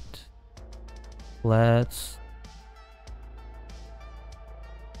 Connect. Let's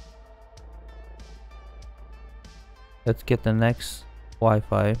get the next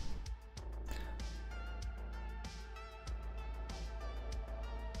Wi-Fi.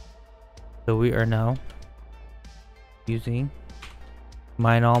 So we are now using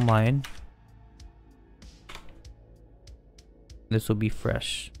mine all mine. This will be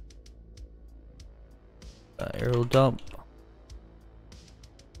fresh. Arrow dump.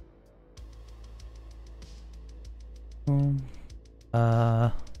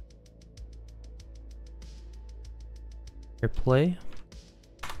 AirPlay.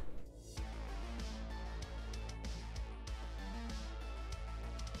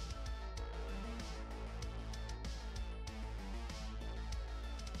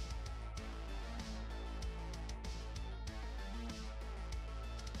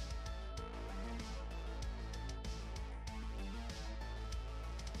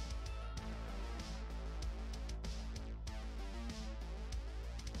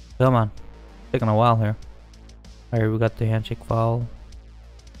 Come on, taking a while here. Alright, we got the handshake file.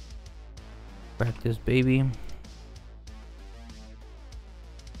 Crack this baby.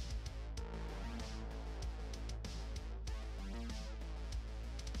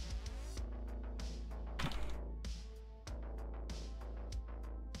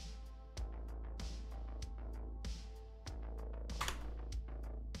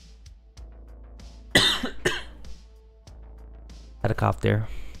 Had a cough there.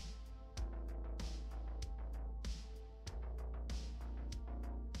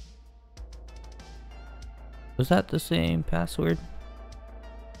 Was that the same password?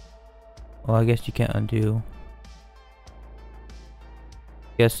 Well, I guess you can't undo.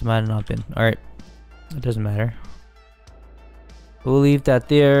 Guess it might have not been. Alright. It doesn't matter. We'll leave that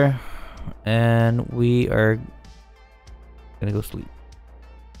there. And we are gonna go sleep.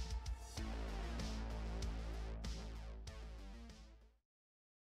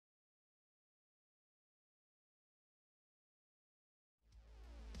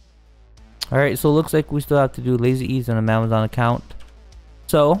 Alright, so it looks like we still have to do Lazy Eats on an Amazon account.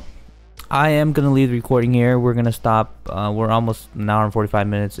 So, I am going to leave the recording here. We're going to stop. We're almost an hour and 45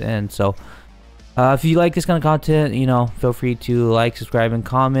 minutes in. So, if you like this kind of content, you know, feel free to like, subscribe, and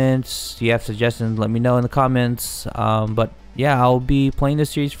comment. If you have suggestions, let me know in the comments. But yeah, I'll be playing this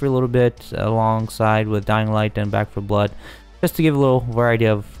series for a little bit alongside with Dying Light and Back 4 Blood, just to give a little variety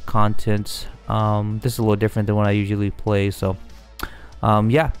of content. This is a little different than what I usually play. So,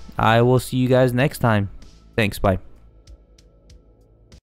 yeah, I will see you guys next time. Thanks, bye.